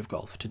 1 round of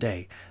golf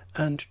today,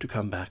 and to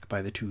come back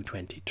by the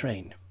 2:20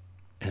 train.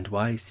 And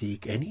why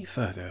seek any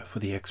further for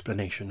the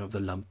explanation of the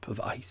lump of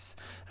ice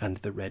and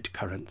the red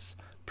currants,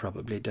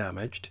 probably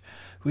damaged,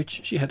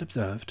 which she had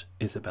observed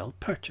Isabel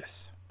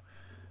purchase?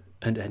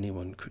 And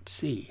anyone could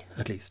see,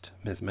 at least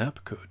Miss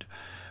Mapp could,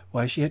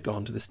 why she had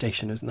gone to the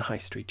stationer's in the High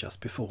Street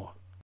just before.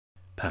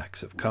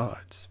 Packs of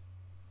cards.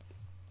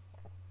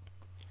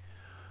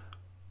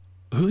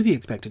 Who the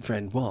expected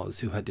friend was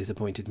who had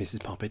disappointed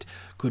Mrs. Poppet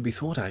could be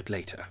thought out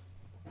later.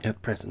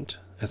 At present,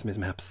 as Miss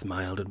Mapp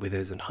smiled at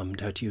Withers and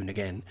hummed her tune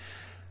again,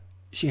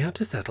 she had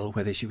to settle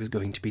whether she was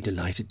going to be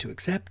delighted to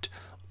accept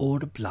or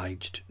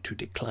obliged to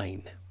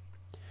decline.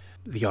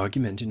 The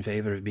argument in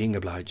favour of being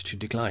obliged to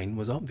decline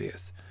was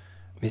obvious.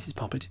 Mrs.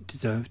 Poppet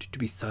deserved to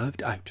be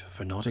served out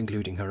for not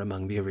including her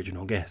among the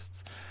original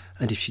guests,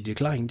 and if she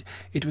declined,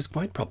 it was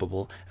quite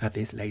probable at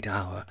this late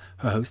hour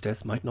her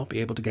hostess might not be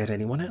able to get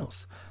anyone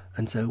else,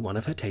 and so one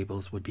of her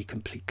tables would be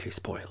completely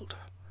spoiled.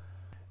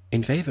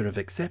 In favour of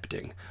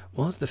accepting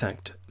was the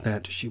fact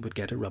that she would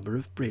get a rubber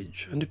of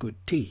bridge and a good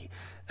tea,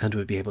 and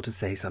would be able to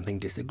say something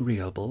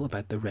disagreeable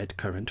about the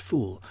red-currant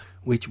fool,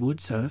 which would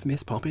serve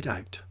Miss Poppet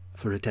out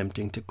for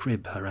attempting to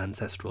crib her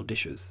ancestral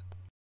dishes.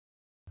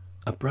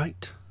 A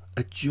bright,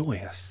 a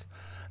joyous,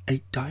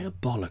 a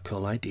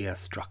diabolical idea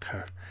struck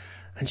her,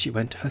 and she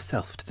went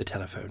herself to the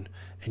telephone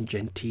and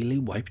genteelly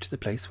wiped the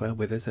place where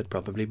Withers had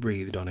probably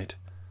breathed on it.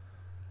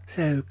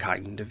 "So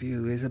kind of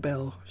you,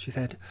 Isabel," she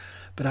said,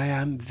 "but I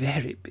am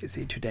very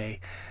busy today,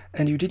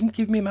 and you didn't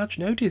give me much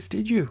notice,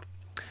 did you?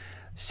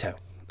 So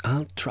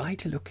I'll try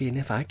to look in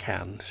if I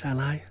can, shall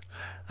I?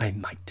 I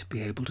might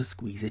be able to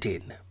squeeze it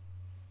in."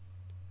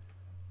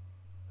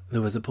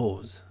 There was a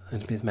pause,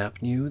 and Miss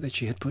Mapp knew that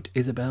she had put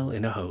Isabel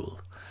in a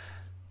hole.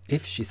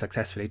 If she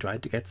successfully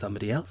tried to get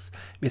somebody else,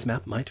 Miss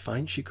Mapp might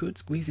find she could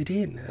squeeze it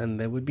in, and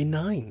there would be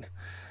 9.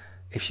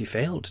 If she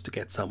failed to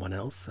get someone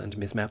else, and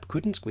Miss Mapp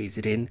couldn't squeeze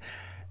it in,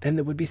 then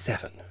there would be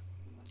 7.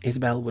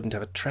 Isabel wouldn't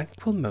have a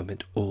tranquil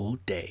moment all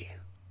day.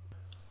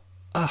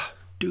 "Ah,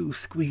 do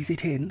squeeze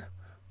it in,"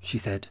 she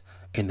said,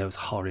 in those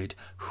horrid,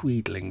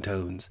 wheedling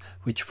tones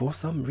which for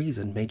some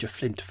reason Major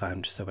Flint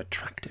found so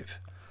attractive.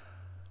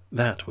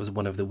 That was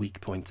one of the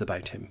weak points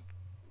about him,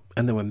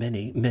 and there were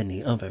many,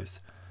 many others.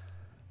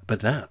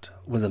 But that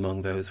was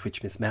among those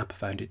which Miss Mapp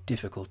found it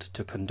difficult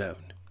to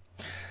condone.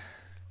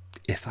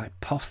 "If I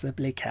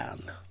possibly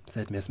can,"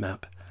 said Miss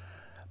Mapp.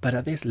 "But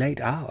at this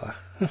late hour.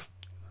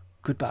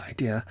 Goodbye,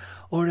 dear,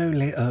 or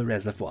only au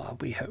reservoir,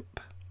 we hope."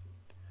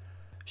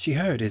 She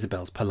heard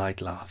Isabel's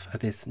polite laugh at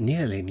this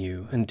nearly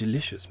new and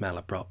delicious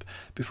malaprop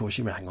before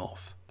she rang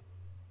off.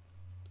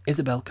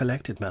 Isabel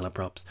collected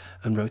malaprops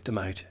and wrote them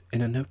out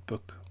in a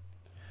notebook.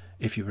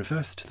 If you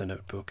reversed the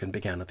notebook and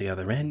began at the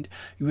other end,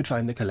 you would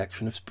find the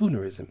collection of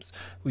spoonerisms,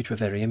 which were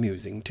very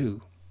amusing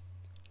too.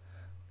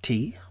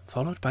 Tea,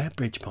 followed by a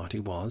bridge party,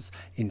 was,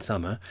 in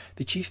summer,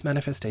 the chief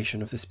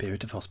manifestation of the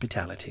spirit of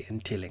hospitality in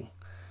Tilling.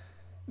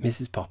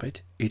 Mrs.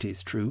 Poppet, it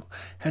is true,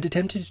 had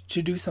attempted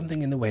to do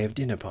something in the way of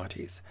dinner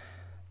parties,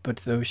 but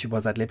though she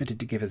was at liberty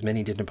to give as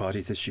many dinner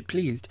parties as she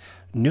pleased,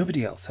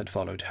 nobody else had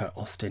followed her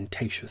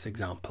ostentatious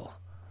example.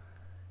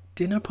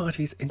 Dinner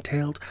parties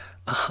entailed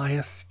a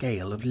higher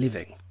scale of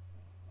living.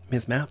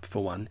 Miss Mapp,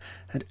 for one,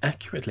 had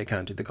accurately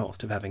counted the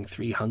cost of having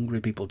 3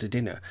 hungry people to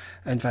dinner,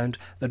 and found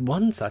that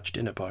one such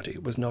dinner party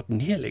was not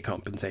nearly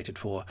compensated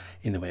for,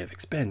 in the way of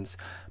expense,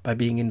 by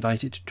being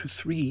invited to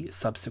 3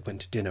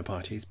 subsequent dinner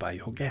parties by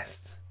your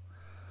guests.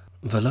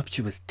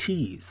 Voluptuous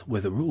teas were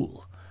the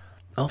rule,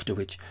 after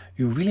which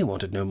you really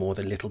wanted no more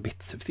than little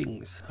bits of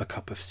things, a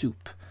cup of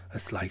soup, a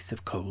slice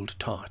of cold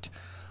tart,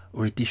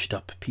 or a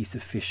dished-up piece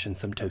of fish and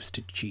some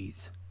toasted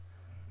cheese.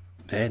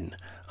 Then,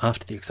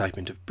 after the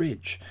excitement of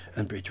bridge,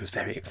 and bridge was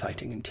very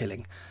exciting in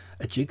Tilling,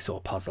 a jigsaw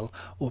puzzle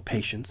or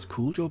patience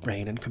cooled your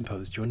brain and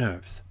composed your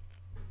nerves.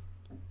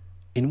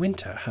 In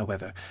winter,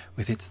 however,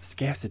 with its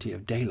scarcity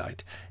of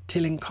daylight,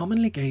 Tilling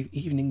commonly gave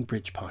evening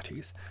bridge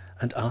parties,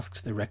 and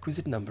asked the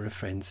requisite number of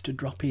friends to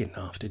drop in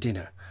after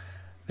dinner,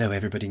 though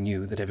everybody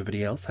knew that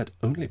everybody else had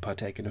only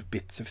partaken of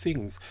bits of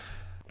things.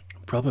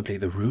 Probably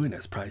the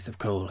ruinous price of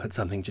coal had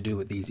something to do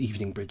with these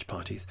evening bridge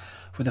parties,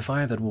 for the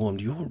fire that warmed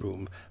your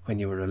room when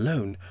you were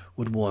alone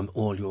would warm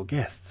all your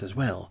guests as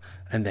well,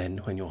 and then,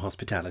 when your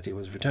hospitality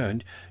was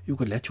returned, you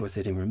could let your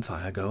sitting-room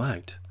fire go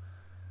out.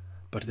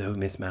 But though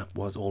Miss Mapp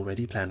was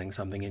already planning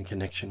something in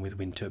connection with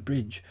winter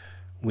bridge,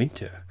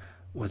 winter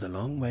was a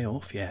long way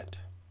off yet.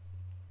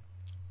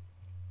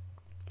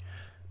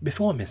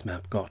 Before Miss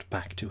Mapp got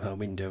back to her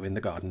window in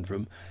the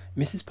garden-room,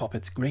 Mrs.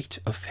 Poppet's great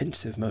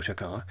offensive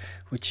motor-car,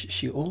 which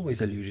she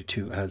always alluded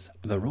to as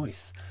the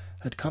Royce,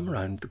 had come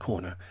round the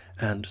corner,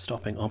 and,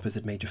 stopping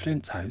opposite Major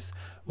Flint's house,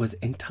 was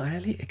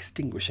entirely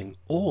extinguishing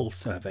all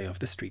survey of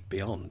the street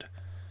beyond.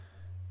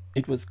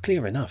 It was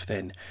clear enough,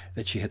 then,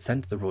 that she had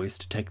sent the Royce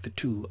to take the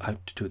 2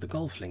 out to the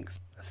golf links,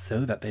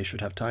 so that they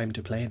should have time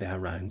to play their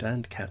round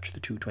and catch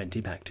the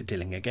 2:20 back to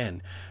Tilling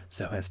again,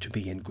 so as to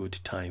be in good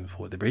time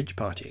for the bridge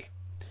party.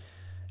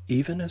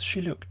 Even as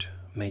she looked,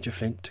 Major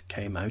Flint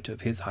came out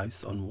of his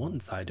house on one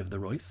side of the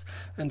Royce,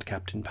 and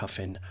Captain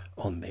Puffin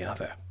on the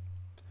other.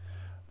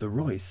 The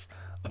Royce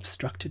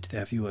obstructed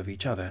their view of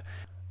each other,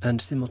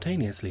 and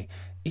simultaneously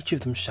each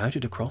of them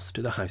shouted across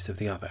to the house of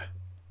the other.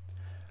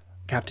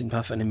 Captain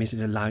Puffin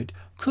emitted a loud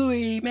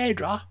 "Cooey,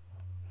 Major,"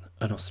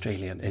 an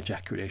Australian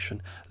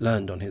ejaculation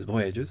learned on his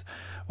voyages,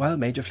 while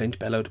Major Flint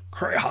bellowed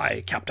 "Cry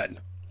high, Captain,"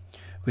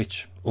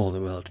 which, all the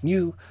world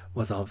knew,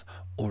 was of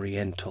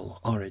Oriental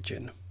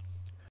origin.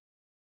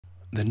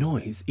 The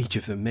noise each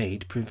of them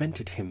made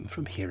prevented him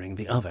from hearing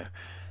the other,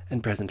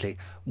 and presently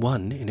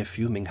one, in a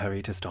fuming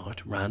hurry to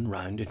start, ran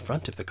round in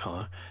front of the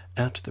car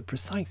at the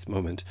precise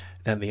moment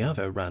that the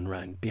other ran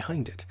round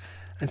behind it,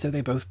 and so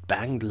they both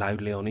banged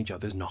loudly on each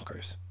other's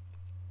knockers.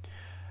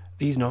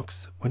 These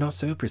knocks were not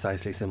so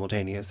precisely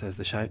simultaneous as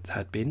the shouts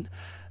had been,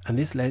 and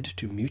this led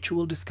to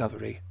mutual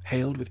discovery,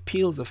 hailed with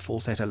peals of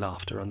falsetto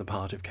laughter on the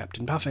part of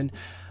Captain Puffin,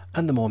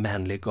 and the more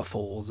manly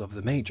guffaws of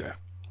the Major.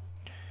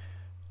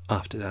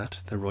 After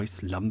that, the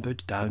Royce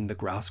lumbered down the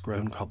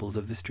grass-grown cobbles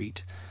of the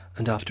street,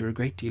 and after a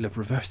great deal of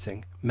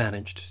reversing,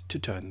 managed to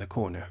turn the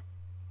corner.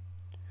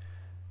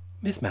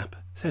 Miss Mapp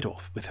set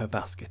off with her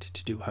basket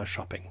to do her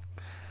shopping.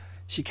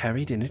 She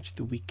carried in it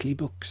the weekly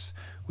books,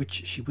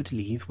 which she would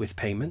leave with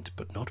payment,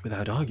 but not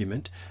without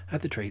argument,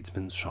 at the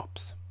tradesmen's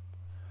shops.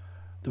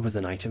 There was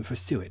an item for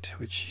suet,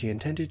 which she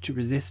intended to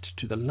resist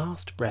to the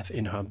last breath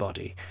in her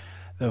body,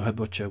 though her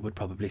butcher would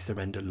probably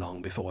surrender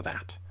long before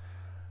that.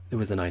 There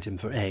was an item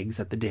for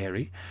eggs at the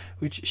dairy,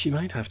 which she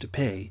might have to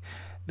pay,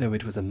 though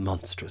it was a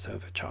monstrous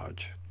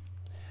overcharge.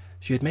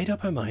 She had made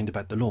up her mind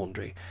about the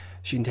laundry.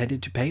 She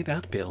intended to pay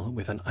that bill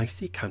with an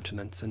icy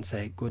countenance and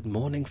say "Good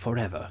morning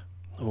forever,"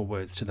 or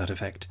words to that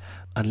effect,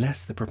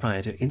 unless the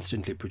proprietor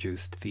instantly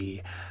produced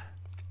the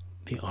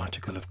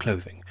article of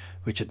clothing,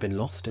 which had been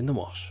lost in the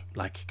wash,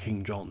 like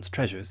King John's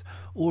treasures,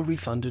 or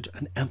refunded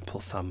an ample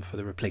sum for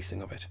the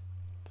replacing of it.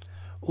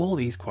 All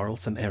these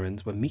quarrelsome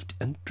errands were meat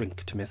and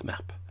drink to Miss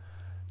Mapp.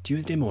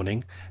 Tuesday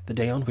morning, the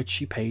day on which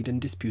she paid and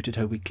disputed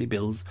her weekly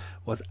bills,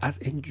 was as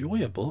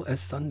enjoyable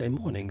as Sunday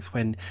mornings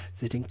when,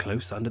 sitting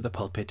close under the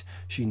pulpit,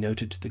 she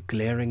noted the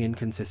glaring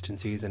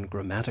inconsistencies and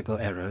grammatical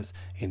errors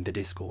in the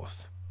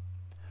discourse.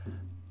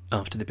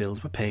 After the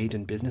bills were paid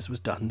and business was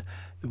done,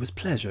 there was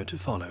pleasure to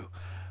follow,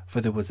 for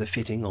there was a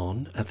fitting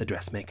on at the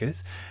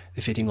dressmaker's,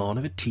 the fitting on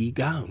of a tea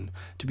gown,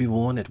 to be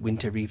worn at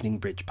winter evening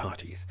bridge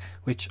parties,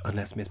 which,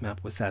 unless Miss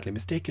Mapp was sadly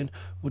mistaken,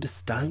 would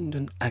astound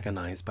and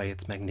agonize by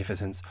its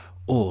magnificence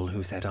all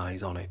who set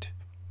eyes on it.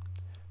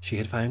 She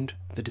had found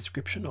the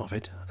description of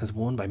it as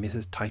worn by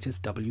Mrs. Titus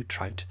W.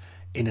 Trout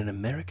in an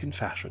American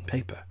fashion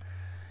paper.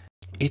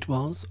 It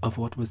was of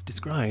what was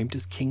described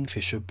as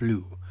kingfisher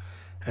blue,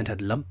 and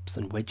had lumps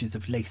and wedges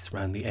of lace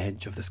round the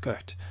edge of the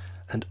skirt,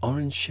 and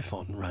orange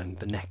chiffon round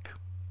the neck.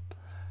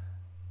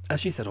 As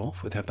she set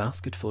off with her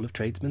basket full of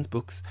tradesmen's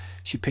books,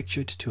 she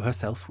pictured to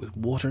herself with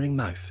watering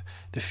mouth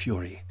the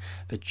fury,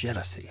 the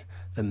jealousy,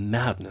 the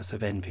madness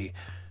of envy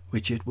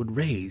which it would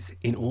raise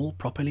in all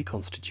properly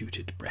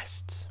constituted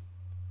breasts.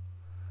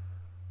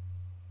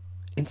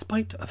 In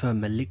spite of her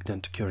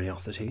malignant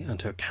curiosity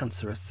and her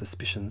cancerous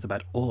suspicions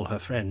about all her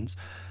friends,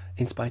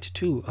 in spite,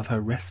 too, of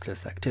her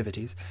restless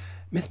activities,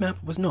 Miss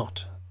Mapp was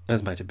not,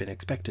 as might have been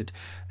expected,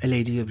 a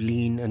lady of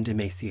lean and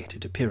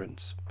emaciated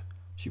appearance.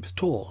 She was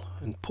tall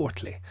and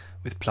portly,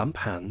 with plump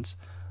hands,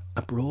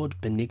 a broad,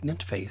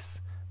 benignant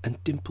face,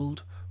 and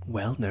dimpled,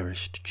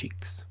 well-nourished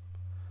cheeks.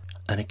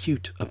 An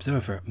acute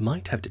observer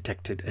might have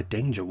detected a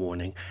danger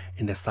warning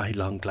in the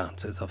sidelong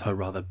glances of her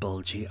rather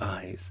bulgy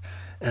eyes,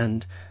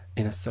 and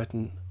in a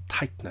certain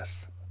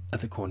tightness at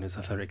the corners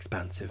of her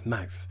expansive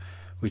mouth,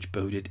 which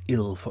boded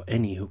ill for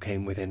any who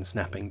came within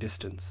snapping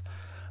distance.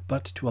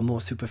 But to a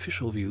more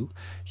superficial view,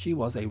 she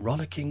was a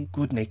rollicking,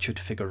 good-natured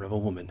figure of a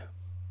woman.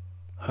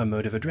 Her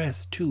mode of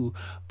address, too,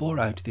 bore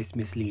out this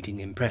misleading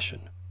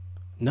impression.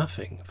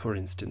 Nothing, for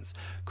instance,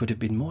 could have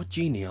been more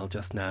genial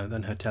just now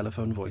than her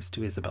telephone voice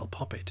to Isabel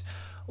Poppit,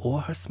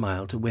 or her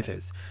smile to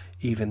Withers,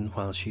 even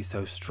while she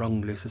so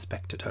strongly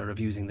suspected her of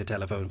using the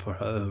telephone for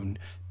her own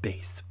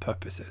base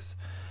purposes.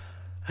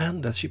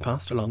 And as she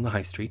passed along the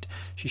high street,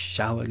 she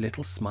showered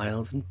little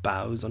smiles and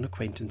bows on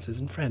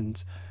acquaintances and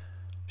friends.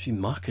 She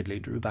markedly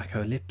drew back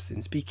her lips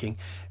in speaking,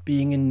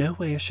 being in no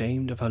way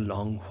ashamed of her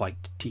long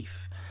white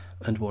teeth,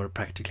 and wore a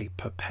practically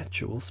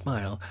perpetual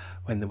smile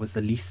when there was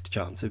the least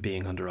chance of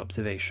being under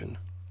observation.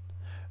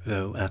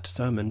 Though at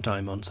sermon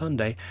time on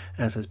Sunday,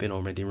 as has been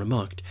already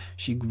remarked,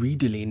 she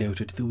greedily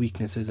noted the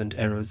weaknesses and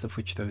errors of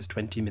which those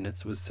 20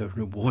 minutes was so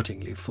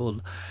rewardingly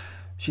full,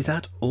 she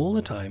sat all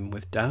the time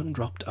with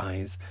down-dropped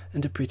eyes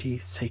and a pretty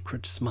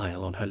sacred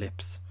smile on her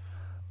lips.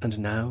 And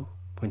now,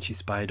 when she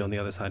spied on the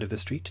other side of the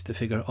street the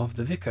figure of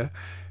the vicar,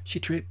 she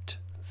tripped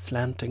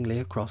slantingly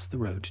across the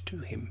road to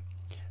him,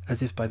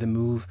 as if by the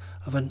move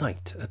of a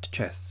knight at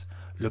chess,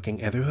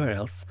 looking everywhere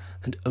else,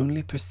 and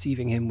only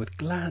perceiving him with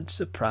glad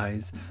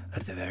surprise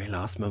at the very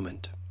last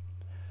moment.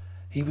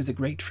 He was a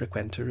great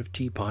frequenter of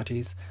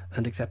tea-parties,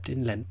 and, except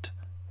in Lent,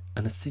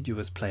 an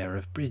assiduous player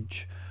of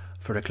bridge,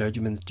 for a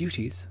clergyman's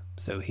duties,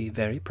 so he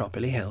very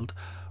properly held,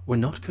 were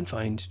not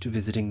confined to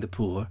visiting the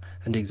poor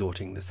and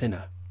exhorting the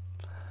sinner.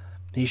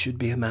 He should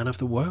be a man of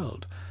the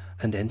world,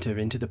 and enter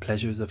into the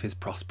pleasures of his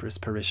prosperous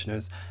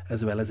parishioners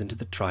as well as into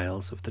the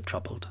trials of the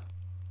troubled.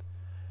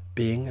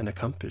 Being an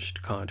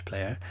accomplished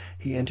card-player,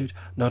 he entered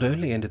not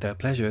only into their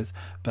pleasures,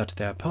 but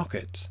their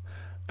pockets,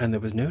 and there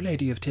was no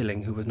lady of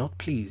Tilling who was not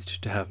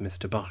pleased to have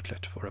Mr.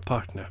 Bartlett for a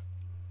partner.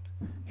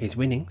 His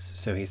winnings,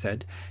 so he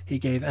said, he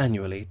gave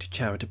annually to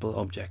charitable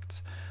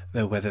objects,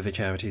 though whether the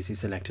charities he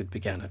selected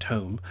began at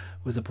home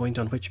was a point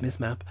on which Miss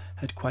Mapp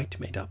had quite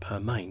made up her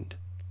mind.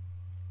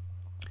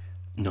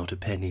 "Not a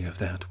penny of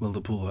that will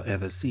the poor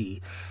ever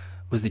see,"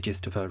 was the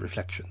gist of her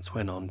reflections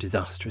when on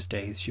disastrous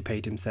days she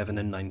paid him 7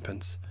 and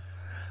 9pence.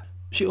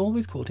 She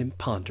always called him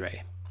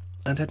Padre,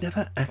 and had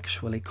never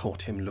actually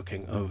caught him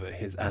looking over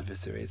his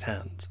adversary's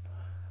hands.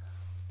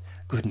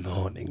 "Good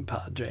morning,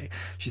 Padre,"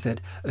 she said,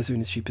 as soon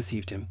as she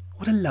perceived him.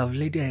 "What a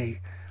lovely day!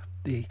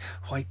 The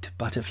white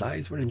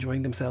butterflies were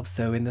enjoying themselves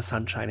so in the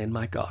sunshine in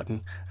my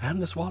garden,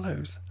 and the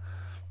swallows."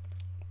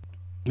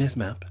 Miss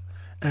Mapp,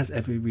 as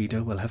every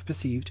reader will have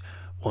perceived,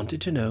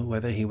 wanted to know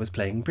whether he was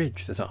playing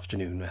bridge this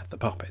afternoon at the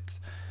Poppits.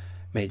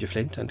 Major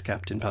Flint and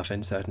Captain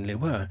Puffin certainly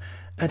were,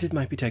 and it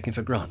might be taken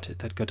for granted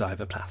that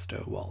Godiva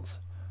Plastow was.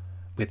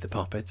 With the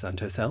Poppits and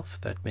herself,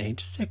 that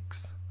made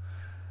 6.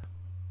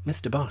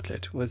 Mr.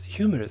 Bartlett was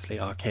humorously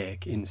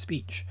archaic in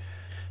speech.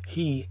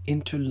 He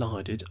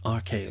interlarded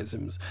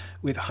archaisms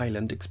with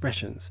Highland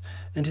expressions,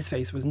 and his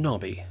face was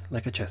knobby,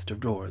 like a chest of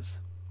drawers.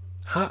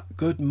 "Ha,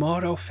 good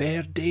morrow,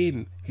 fair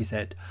dame," he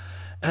said,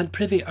 "and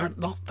prithee art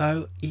not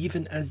thou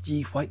even as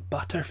ye white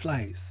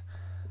butterflies?"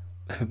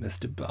 "Oh,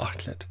 Mr.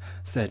 Bartlett,"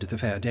 said the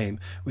fair dame,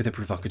 with a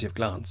provocative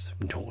glance.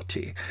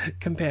 "Naughty,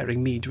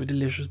 comparing me to a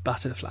delicious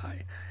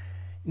butterfly."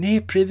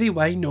 "Nay, prithee,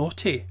 why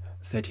naughty?"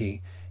 said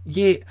he.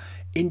 "Yea,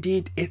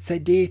 indeed, it's a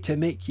day to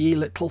make ye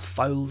little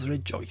fowls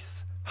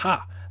rejoice.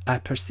 Ha! I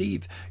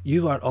perceive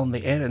you are on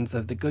the errands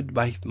of the good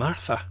wife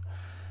Martha."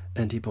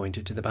 And he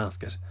pointed to the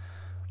basket.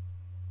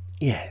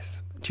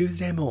 Yes,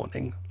 Tuesday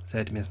morning,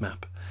 said Miss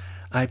Mapp.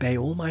 I pay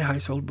all my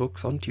household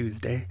books on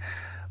Tuesday.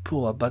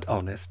 Poor but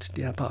honest,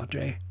 dear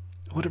Padre.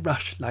 What a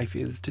rush life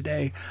is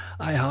today.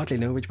 I hardly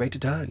know which way to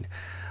turn.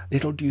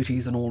 Little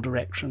duties in all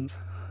directions.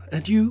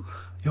 And you're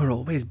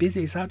always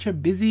busy, such a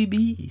busy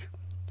bee.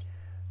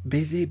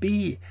 Busy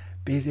bee,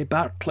 busy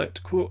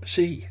Bartlett, quoth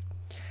she.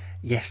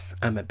 Yes,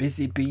 I'm a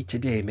busy bee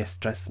today,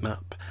 Mistress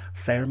Mapp.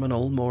 Sermon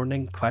all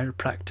morning, choir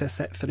practice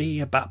at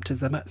 3, a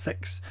baptism at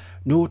 6.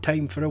 No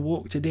time for a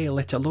walk today,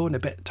 let alone a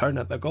bit turn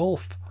at the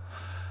golf.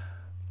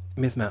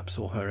 Miss Mapp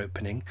saw her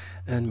opening,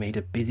 and made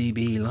a busy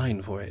bee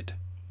line for it.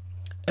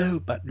 Oh,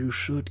 but you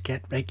should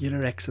get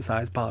regular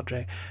exercise,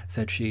 Padre,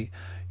 said she.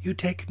 You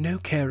take no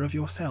care of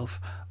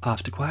yourself.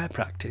 After choir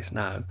practice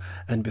now,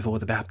 and before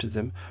the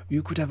baptism,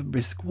 you could have a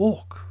brisk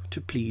walk, to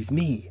please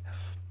me.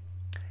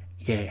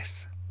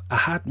 Yes, I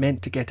had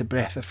meant to get a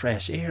breath of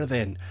fresh air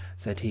then,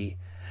 said he.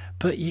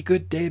 But ye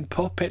good Dame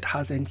Poppet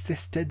has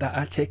insisted that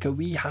I take a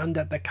wee hand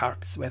at the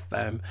carts with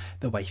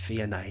the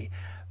wifey and I.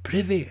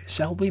 Prithee,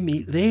 shall we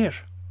meet there?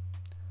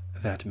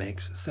 That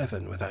makes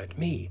 7 without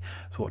me,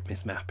 thought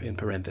Miss Mapp in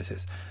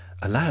parenthesis.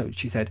 Aloud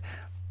she said,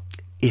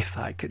 If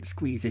I could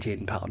squeeze it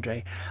in,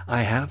 Padre,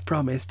 I have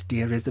promised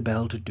dear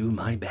Isabel to do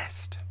my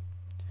best.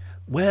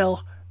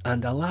 Well,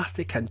 and a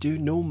lassie can do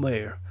no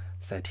more,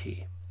 said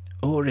he.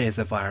 Au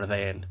reservoir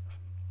then.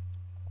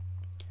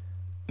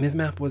 Miss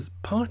Mapp was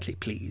partly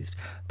pleased,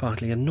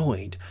 partly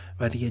annoyed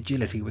by the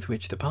agility with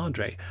which the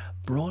Padre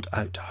brought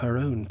out her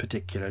own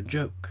particular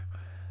joke.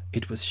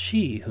 It was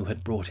she who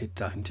had brought it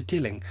down to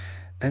Tilling,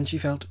 and she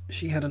felt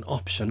she had an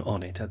option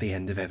on it at the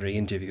end of every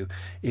interview,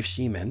 if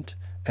she meant,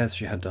 as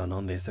she had done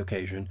on this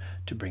occasion,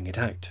 to bring it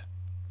out.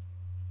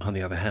 On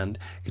the other hand,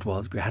 it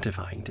was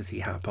gratifying to see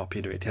how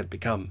popular it had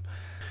become.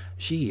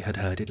 She had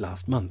heard it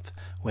last month,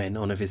 when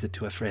on a visit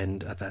to a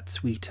friend at that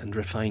sweet and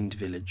refined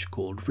village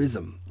called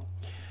Rhythm.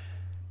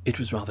 It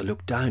was rather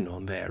looked down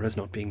on there as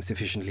not being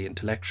sufficiently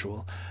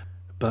intellectual,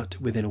 but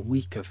within a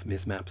week of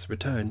Miss Mapp's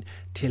return,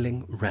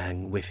 Tilling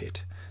rang with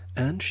it,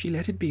 and she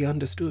let it be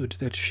understood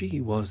that she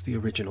was the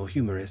original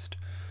humorist.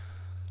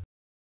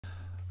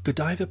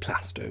 Godiva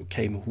Plasto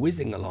came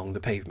whizzing along the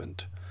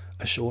pavement,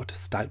 a short,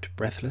 stout,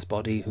 breathless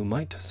body who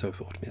might, so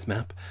thought Miss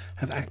Mapp,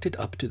 have acted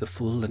up to the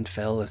full and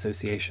fell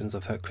associations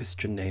of her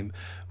Christian name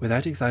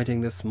without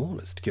exciting the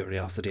smallest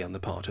curiosity on the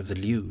part of the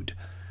lewd.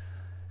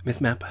 Miss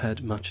Mapp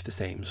had much the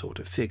same sort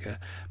of figure,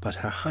 but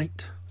her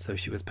height, so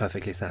she was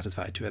perfectly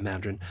satisfied to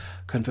imagine,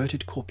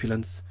 converted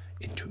corpulence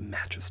into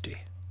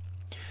majesty.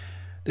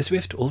 The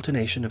swift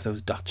alternation of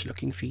those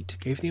Dutch-looking feet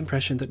gave the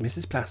impression that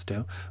Mrs.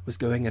 Plasto was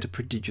going at a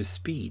prodigious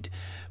speed,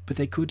 but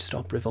they could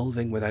stop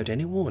revolving without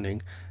any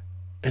warning,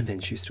 and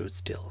then she stood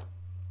still.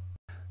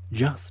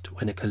 Just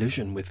when a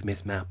collision with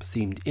Miss Mapp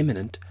seemed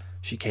imminent,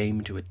 she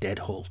came to a dead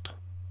halt.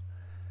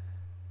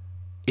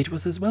 It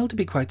was as well to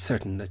be quite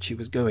certain that she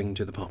was going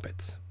to the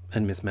Poppets,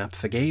 and Miss Mapp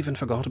forgave and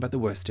forgot about the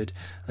worsted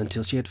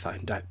until she had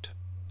found out.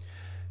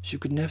 She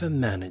could never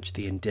manage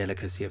the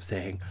indelicacy of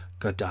saying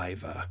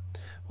Godiva,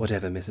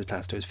 whatever Mrs.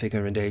 Plasto's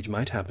figure and age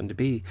might happen to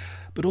be,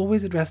 but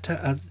always addressed her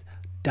as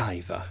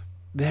Diva,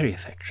 very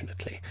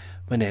affectionately,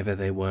 whenever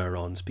they were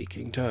on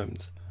speaking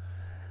terms.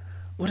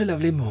 "What a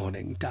lovely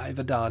morning,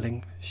 Diva,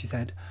 darling," she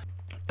said,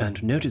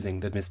 and noticing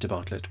that Mr.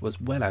 Bartlett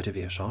was well out of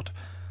earshot,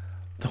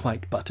 "the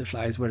white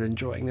butterflies were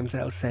enjoying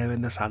themselves so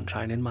in the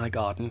sunshine in my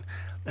garden,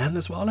 and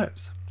the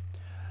swallows."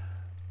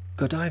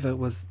 Godiva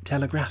was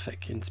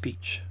telegraphic in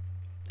speech.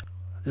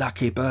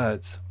 "Lucky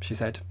birds," she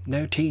said.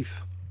 "No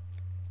teeth.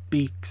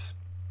 Beaks."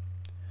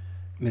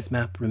 Miss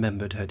Mapp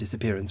remembered her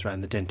disappearance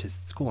round the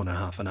dentist's corner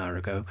half an hour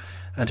ago,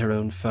 and her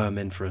own firm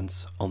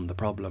inference on the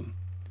problem.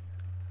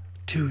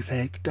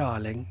 "Toothache,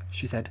 darling,"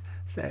 she said.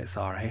 "So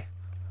sorry."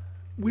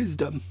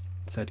 "Wisdom,"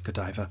 said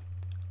Godiva.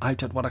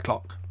 "Out at 1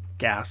 o'clock.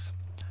 Gas.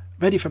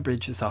 Ready for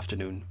bridge this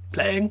afternoon.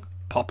 Playing?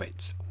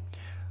 Poppets."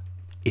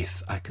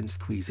 "If I can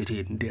squeeze it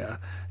in, dear,"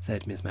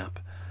 said Miss Mapp.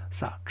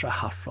 "Such a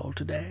hustle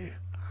today."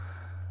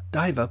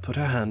 Diva put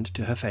her hand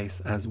to her face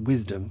as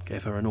wisdom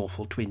gave her an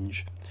awful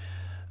twinge.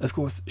 Of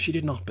course, she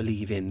did not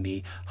believe in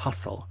the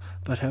hustle,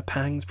 but her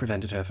pangs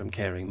prevented her from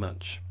caring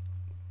much.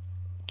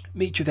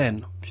 "Meet you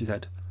then," she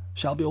said.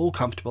 "Shall be all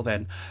comfortable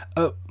then.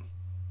 Oh—"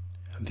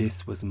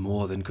 This was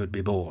more than could be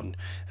borne,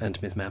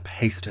 and Miss Mapp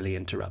hastily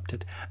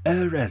interrupted.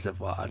 "Au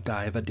reservoir,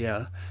 Diva,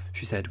 dear,"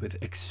 she said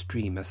with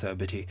extreme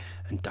acerbity,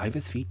 and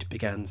Diva's feet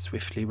began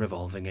swiftly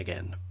revolving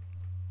again.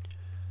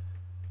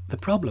 The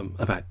problem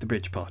about the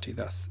bridge party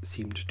thus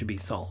seemed to be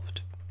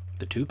solved.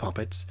 The 2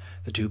 Poppets,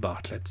 the 2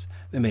 Bartletts,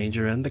 the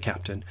Major and the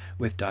Captain,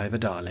 with Diva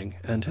Darling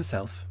and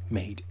herself,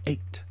 made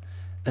 8,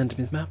 and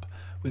Miss Mapp,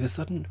 with a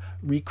sudden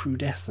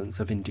recrudescence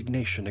of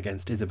indignation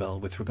against Isabel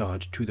with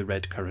regard to the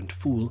red-currant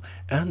fool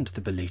and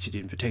the belated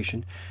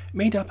invitation,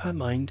 made up her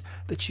mind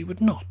that she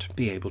would not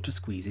be able to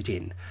squeeze it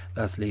in,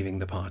 thus leaving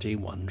the party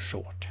 1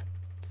 short.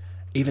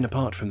 Even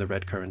apart from the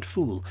red-currant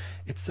fool,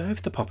 it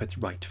served the Poppets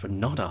right for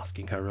not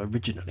asking her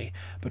originally,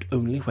 but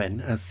only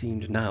when, as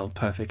seemed now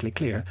perfectly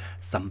clear,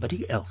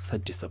 somebody else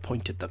had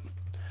disappointed them.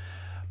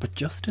 But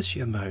just as she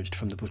emerged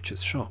from the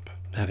butcher's shop,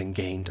 having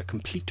gained a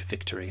complete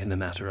victory in the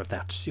matter of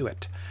that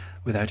suet,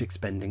 without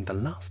expending the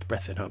last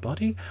breath in her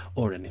body,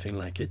 or anything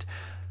like it,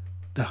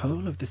 the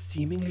whole of the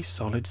seemingly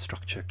solid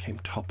structure came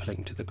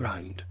toppling to the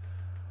ground.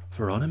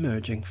 For on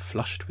emerging,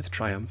 flushed with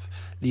triumph,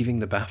 leaving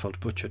the baffled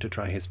butcher to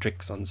try his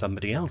tricks on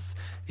somebody else,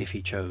 if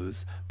he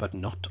chose, but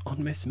not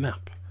on Miss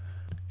Mapp,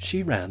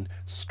 she ran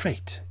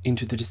straight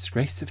into the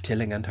disgrace of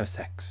Tilling and her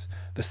sex,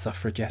 the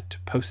suffragette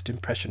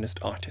post-impressionist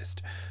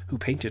artist, who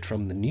painted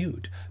from the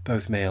nude,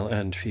 both male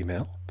and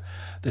female,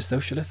 the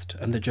socialist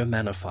and the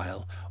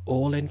Germanophile,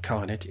 all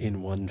incarnate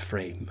in one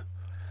frame.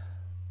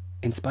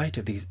 In spite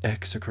of these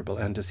execrable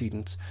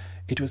antecedents,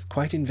 it was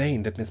quite in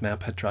vain that Miss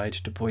Mapp had tried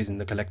to poison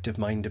the collective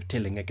mind of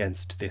Tilling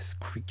against this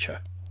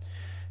creature.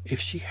 If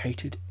she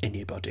hated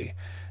anybody,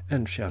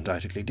 and she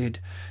undoubtedly did,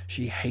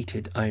 she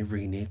hated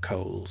Irene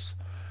Coles.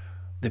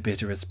 The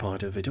bitterest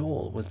part of it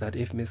all was that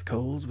if Miss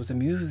Coles was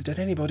amused at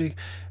anybody,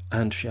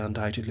 and she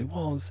undoubtedly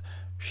was,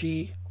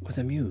 she was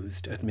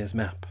amused at Miss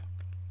Mapp.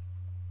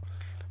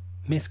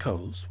 Miss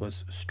Coles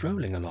was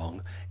strolling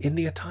along in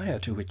the attire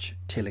to which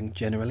Tilling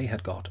generally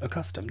had got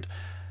accustomed,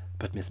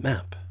 but Miss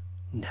Mapp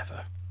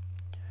never.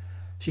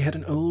 She had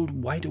an old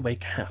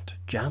wide-awake hat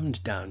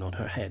jammed down on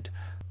her head,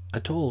 a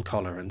tall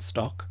collar and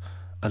stock,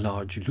 a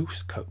large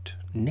loose coat,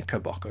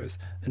 knickerbockers,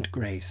 and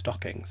grey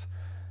stockings.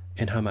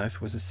 In her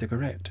mouth was a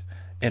cigarette.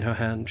 In her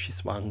hand she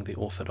swung the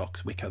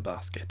orthodox wicker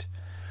basket.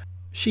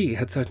 She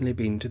had certainly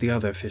been to the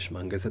other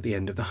fishmongers at the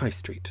end of the high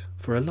street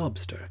for a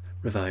lobster,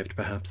 revived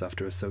perhaps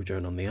after a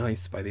sojourn on the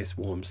ice by this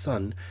warm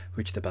sun,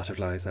 which the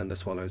butterflies and the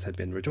swallows had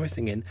been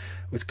rejoicing in,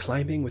 was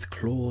climbing with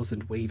claws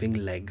and waving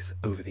legs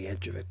over the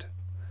edge of it.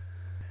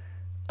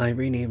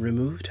 Irene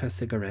removed her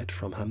cigarette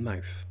from her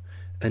mouth,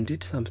 and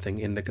did something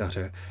in the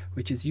gutter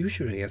which is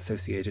usually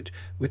associated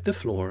with the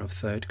floor of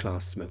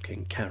third-class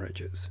smoking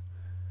carriages.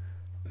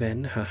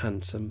 Then her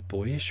handsome,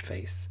 boyish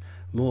face,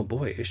 more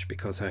boyish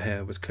because her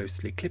hair was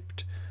closely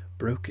clipped,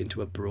 broke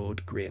into a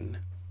broad grin.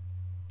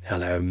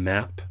 "Hello,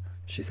 Mapp,"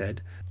 she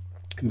said.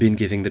 "Been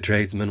giving the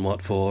tradesmen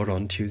what for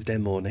on Tuesday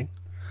morning?"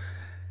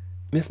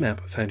 Miss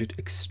Mapp found it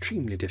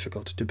extremely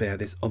difficult to bear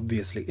this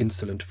obviously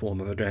insolent form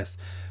of address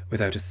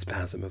without a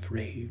spasm of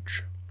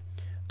rage.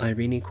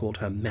 Irene called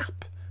her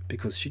Mapp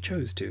because she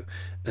chose to,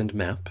 and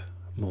Mapp,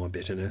 more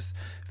bitterness,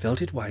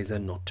 felt it wiser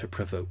not to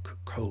provoke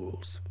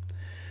Coles.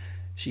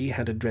 She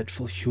had a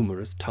dreadful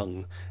humorous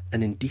tongue,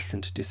 an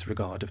indecent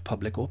disregard of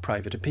public or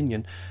private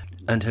opinion,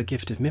 and her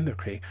gift of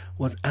mimicry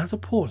was as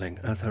appalling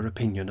as her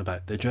opinion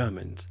about the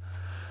Germans.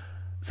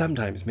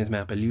 Sometimes Miss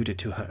Mapp alluded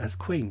to her as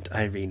quaint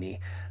Irene,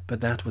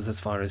 but that was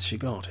as far as she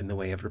got in the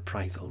way of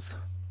reprisals.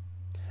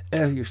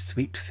 "Oh, you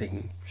sweet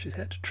thing," she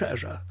said,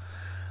 "treasure."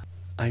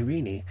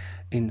 Irene,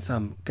 in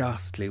some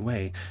ghastly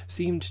way,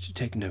 seemed to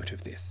take note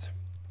of this.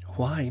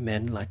 Why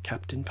men like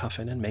Captain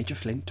Puffin and Major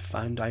Flint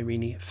found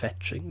Irene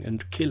fetching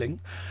and killing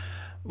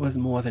was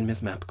more than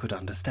Miss Mapp could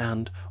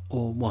understand,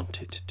 or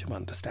wanted to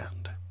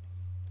understand.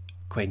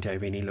 Quaint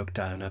Irene looked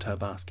down at her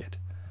basket.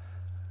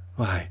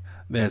 "Why,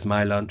 there's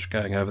my lunch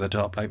going over the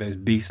top like those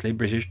beastly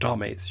British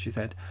Tommies," she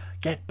said.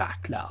 "Get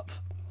back, love."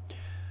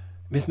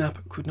 Miss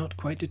Mapp could not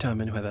quite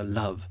determine whether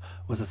love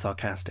was a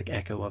sarcastic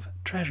echo of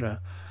treasure.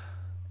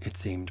 It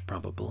seemed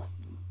probable.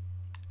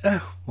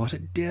 "Oh, what a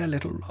dear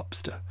little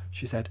lobster,"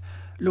 she said.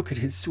 "Look at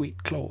his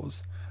sweet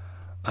claws."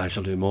 "I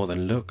shall do more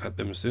than look at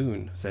them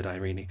soon," said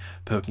Irene,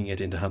 poking it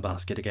into her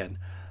basket again.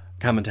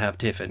 "Come and have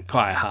tiffin,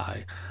 quite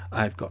high.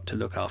 I've got to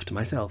look after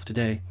myself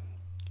today."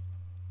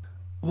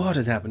 "What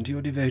has happened to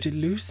your devoted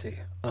Lucy?"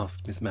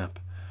 asked Miss Mapp.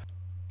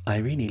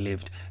 Irene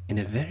lived in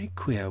a very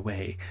queer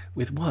way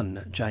with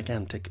one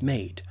gigantic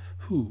maid,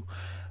 who,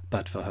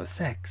 but for her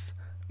sex,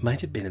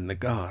 might have been in the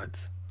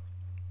Guards.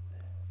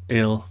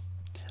 "Ill.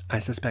 I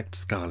suspect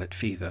scarlet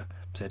fever,"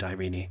 said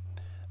Irene.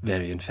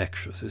 "Very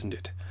infectious, isn't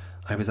it?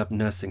 I was up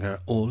nursing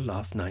her all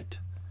last night."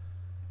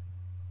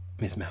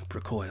 Miss Mapp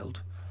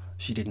recoiled.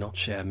 She did not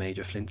share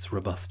Major Flint's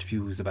robust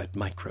views about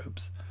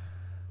microbes.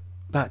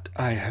 "But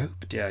I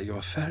hope, dear,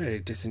 you're thoroughly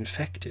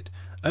disinfected."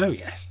 "Oh,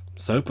 yes,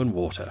 soap and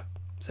water,"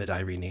 said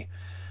Irene.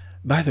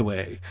 "By the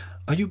way,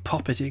 are you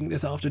puppeting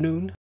this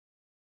afternoon?"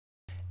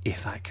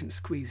 "If I can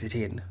squeeze it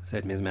in,"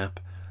 said Miss Mapp.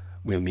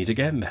 "We'll meet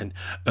again, then.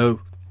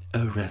 Oh,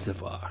 au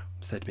reservoir,"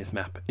 said Miss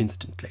Mapp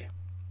instantly.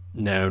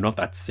 "No, not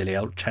that silly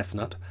old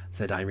chestnut,"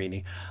 said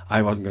Irene.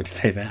 "I wasn't going to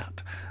say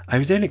that. I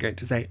was only going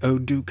to say, oh,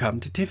 do come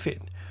to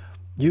tiffin.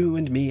 You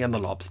and me and the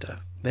lobster,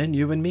 then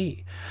you and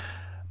me.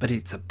 But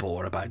it's a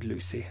bore about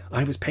Lucy.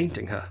 I was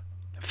painting her.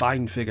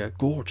 Fine figure,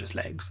 gorgeous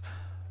legs.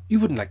 You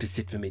wouldn't like to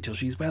sit for me till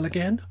she's well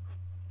again?"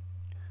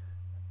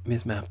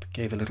 Miss Mapp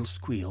gave a little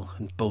squeal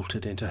and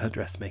bolted into her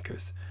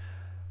dressmaker's.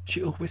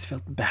 She always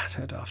felt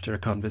battered after a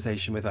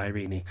conversation with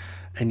Irene,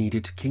 and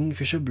needed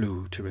Kingfisher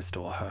Blue to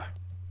restore her.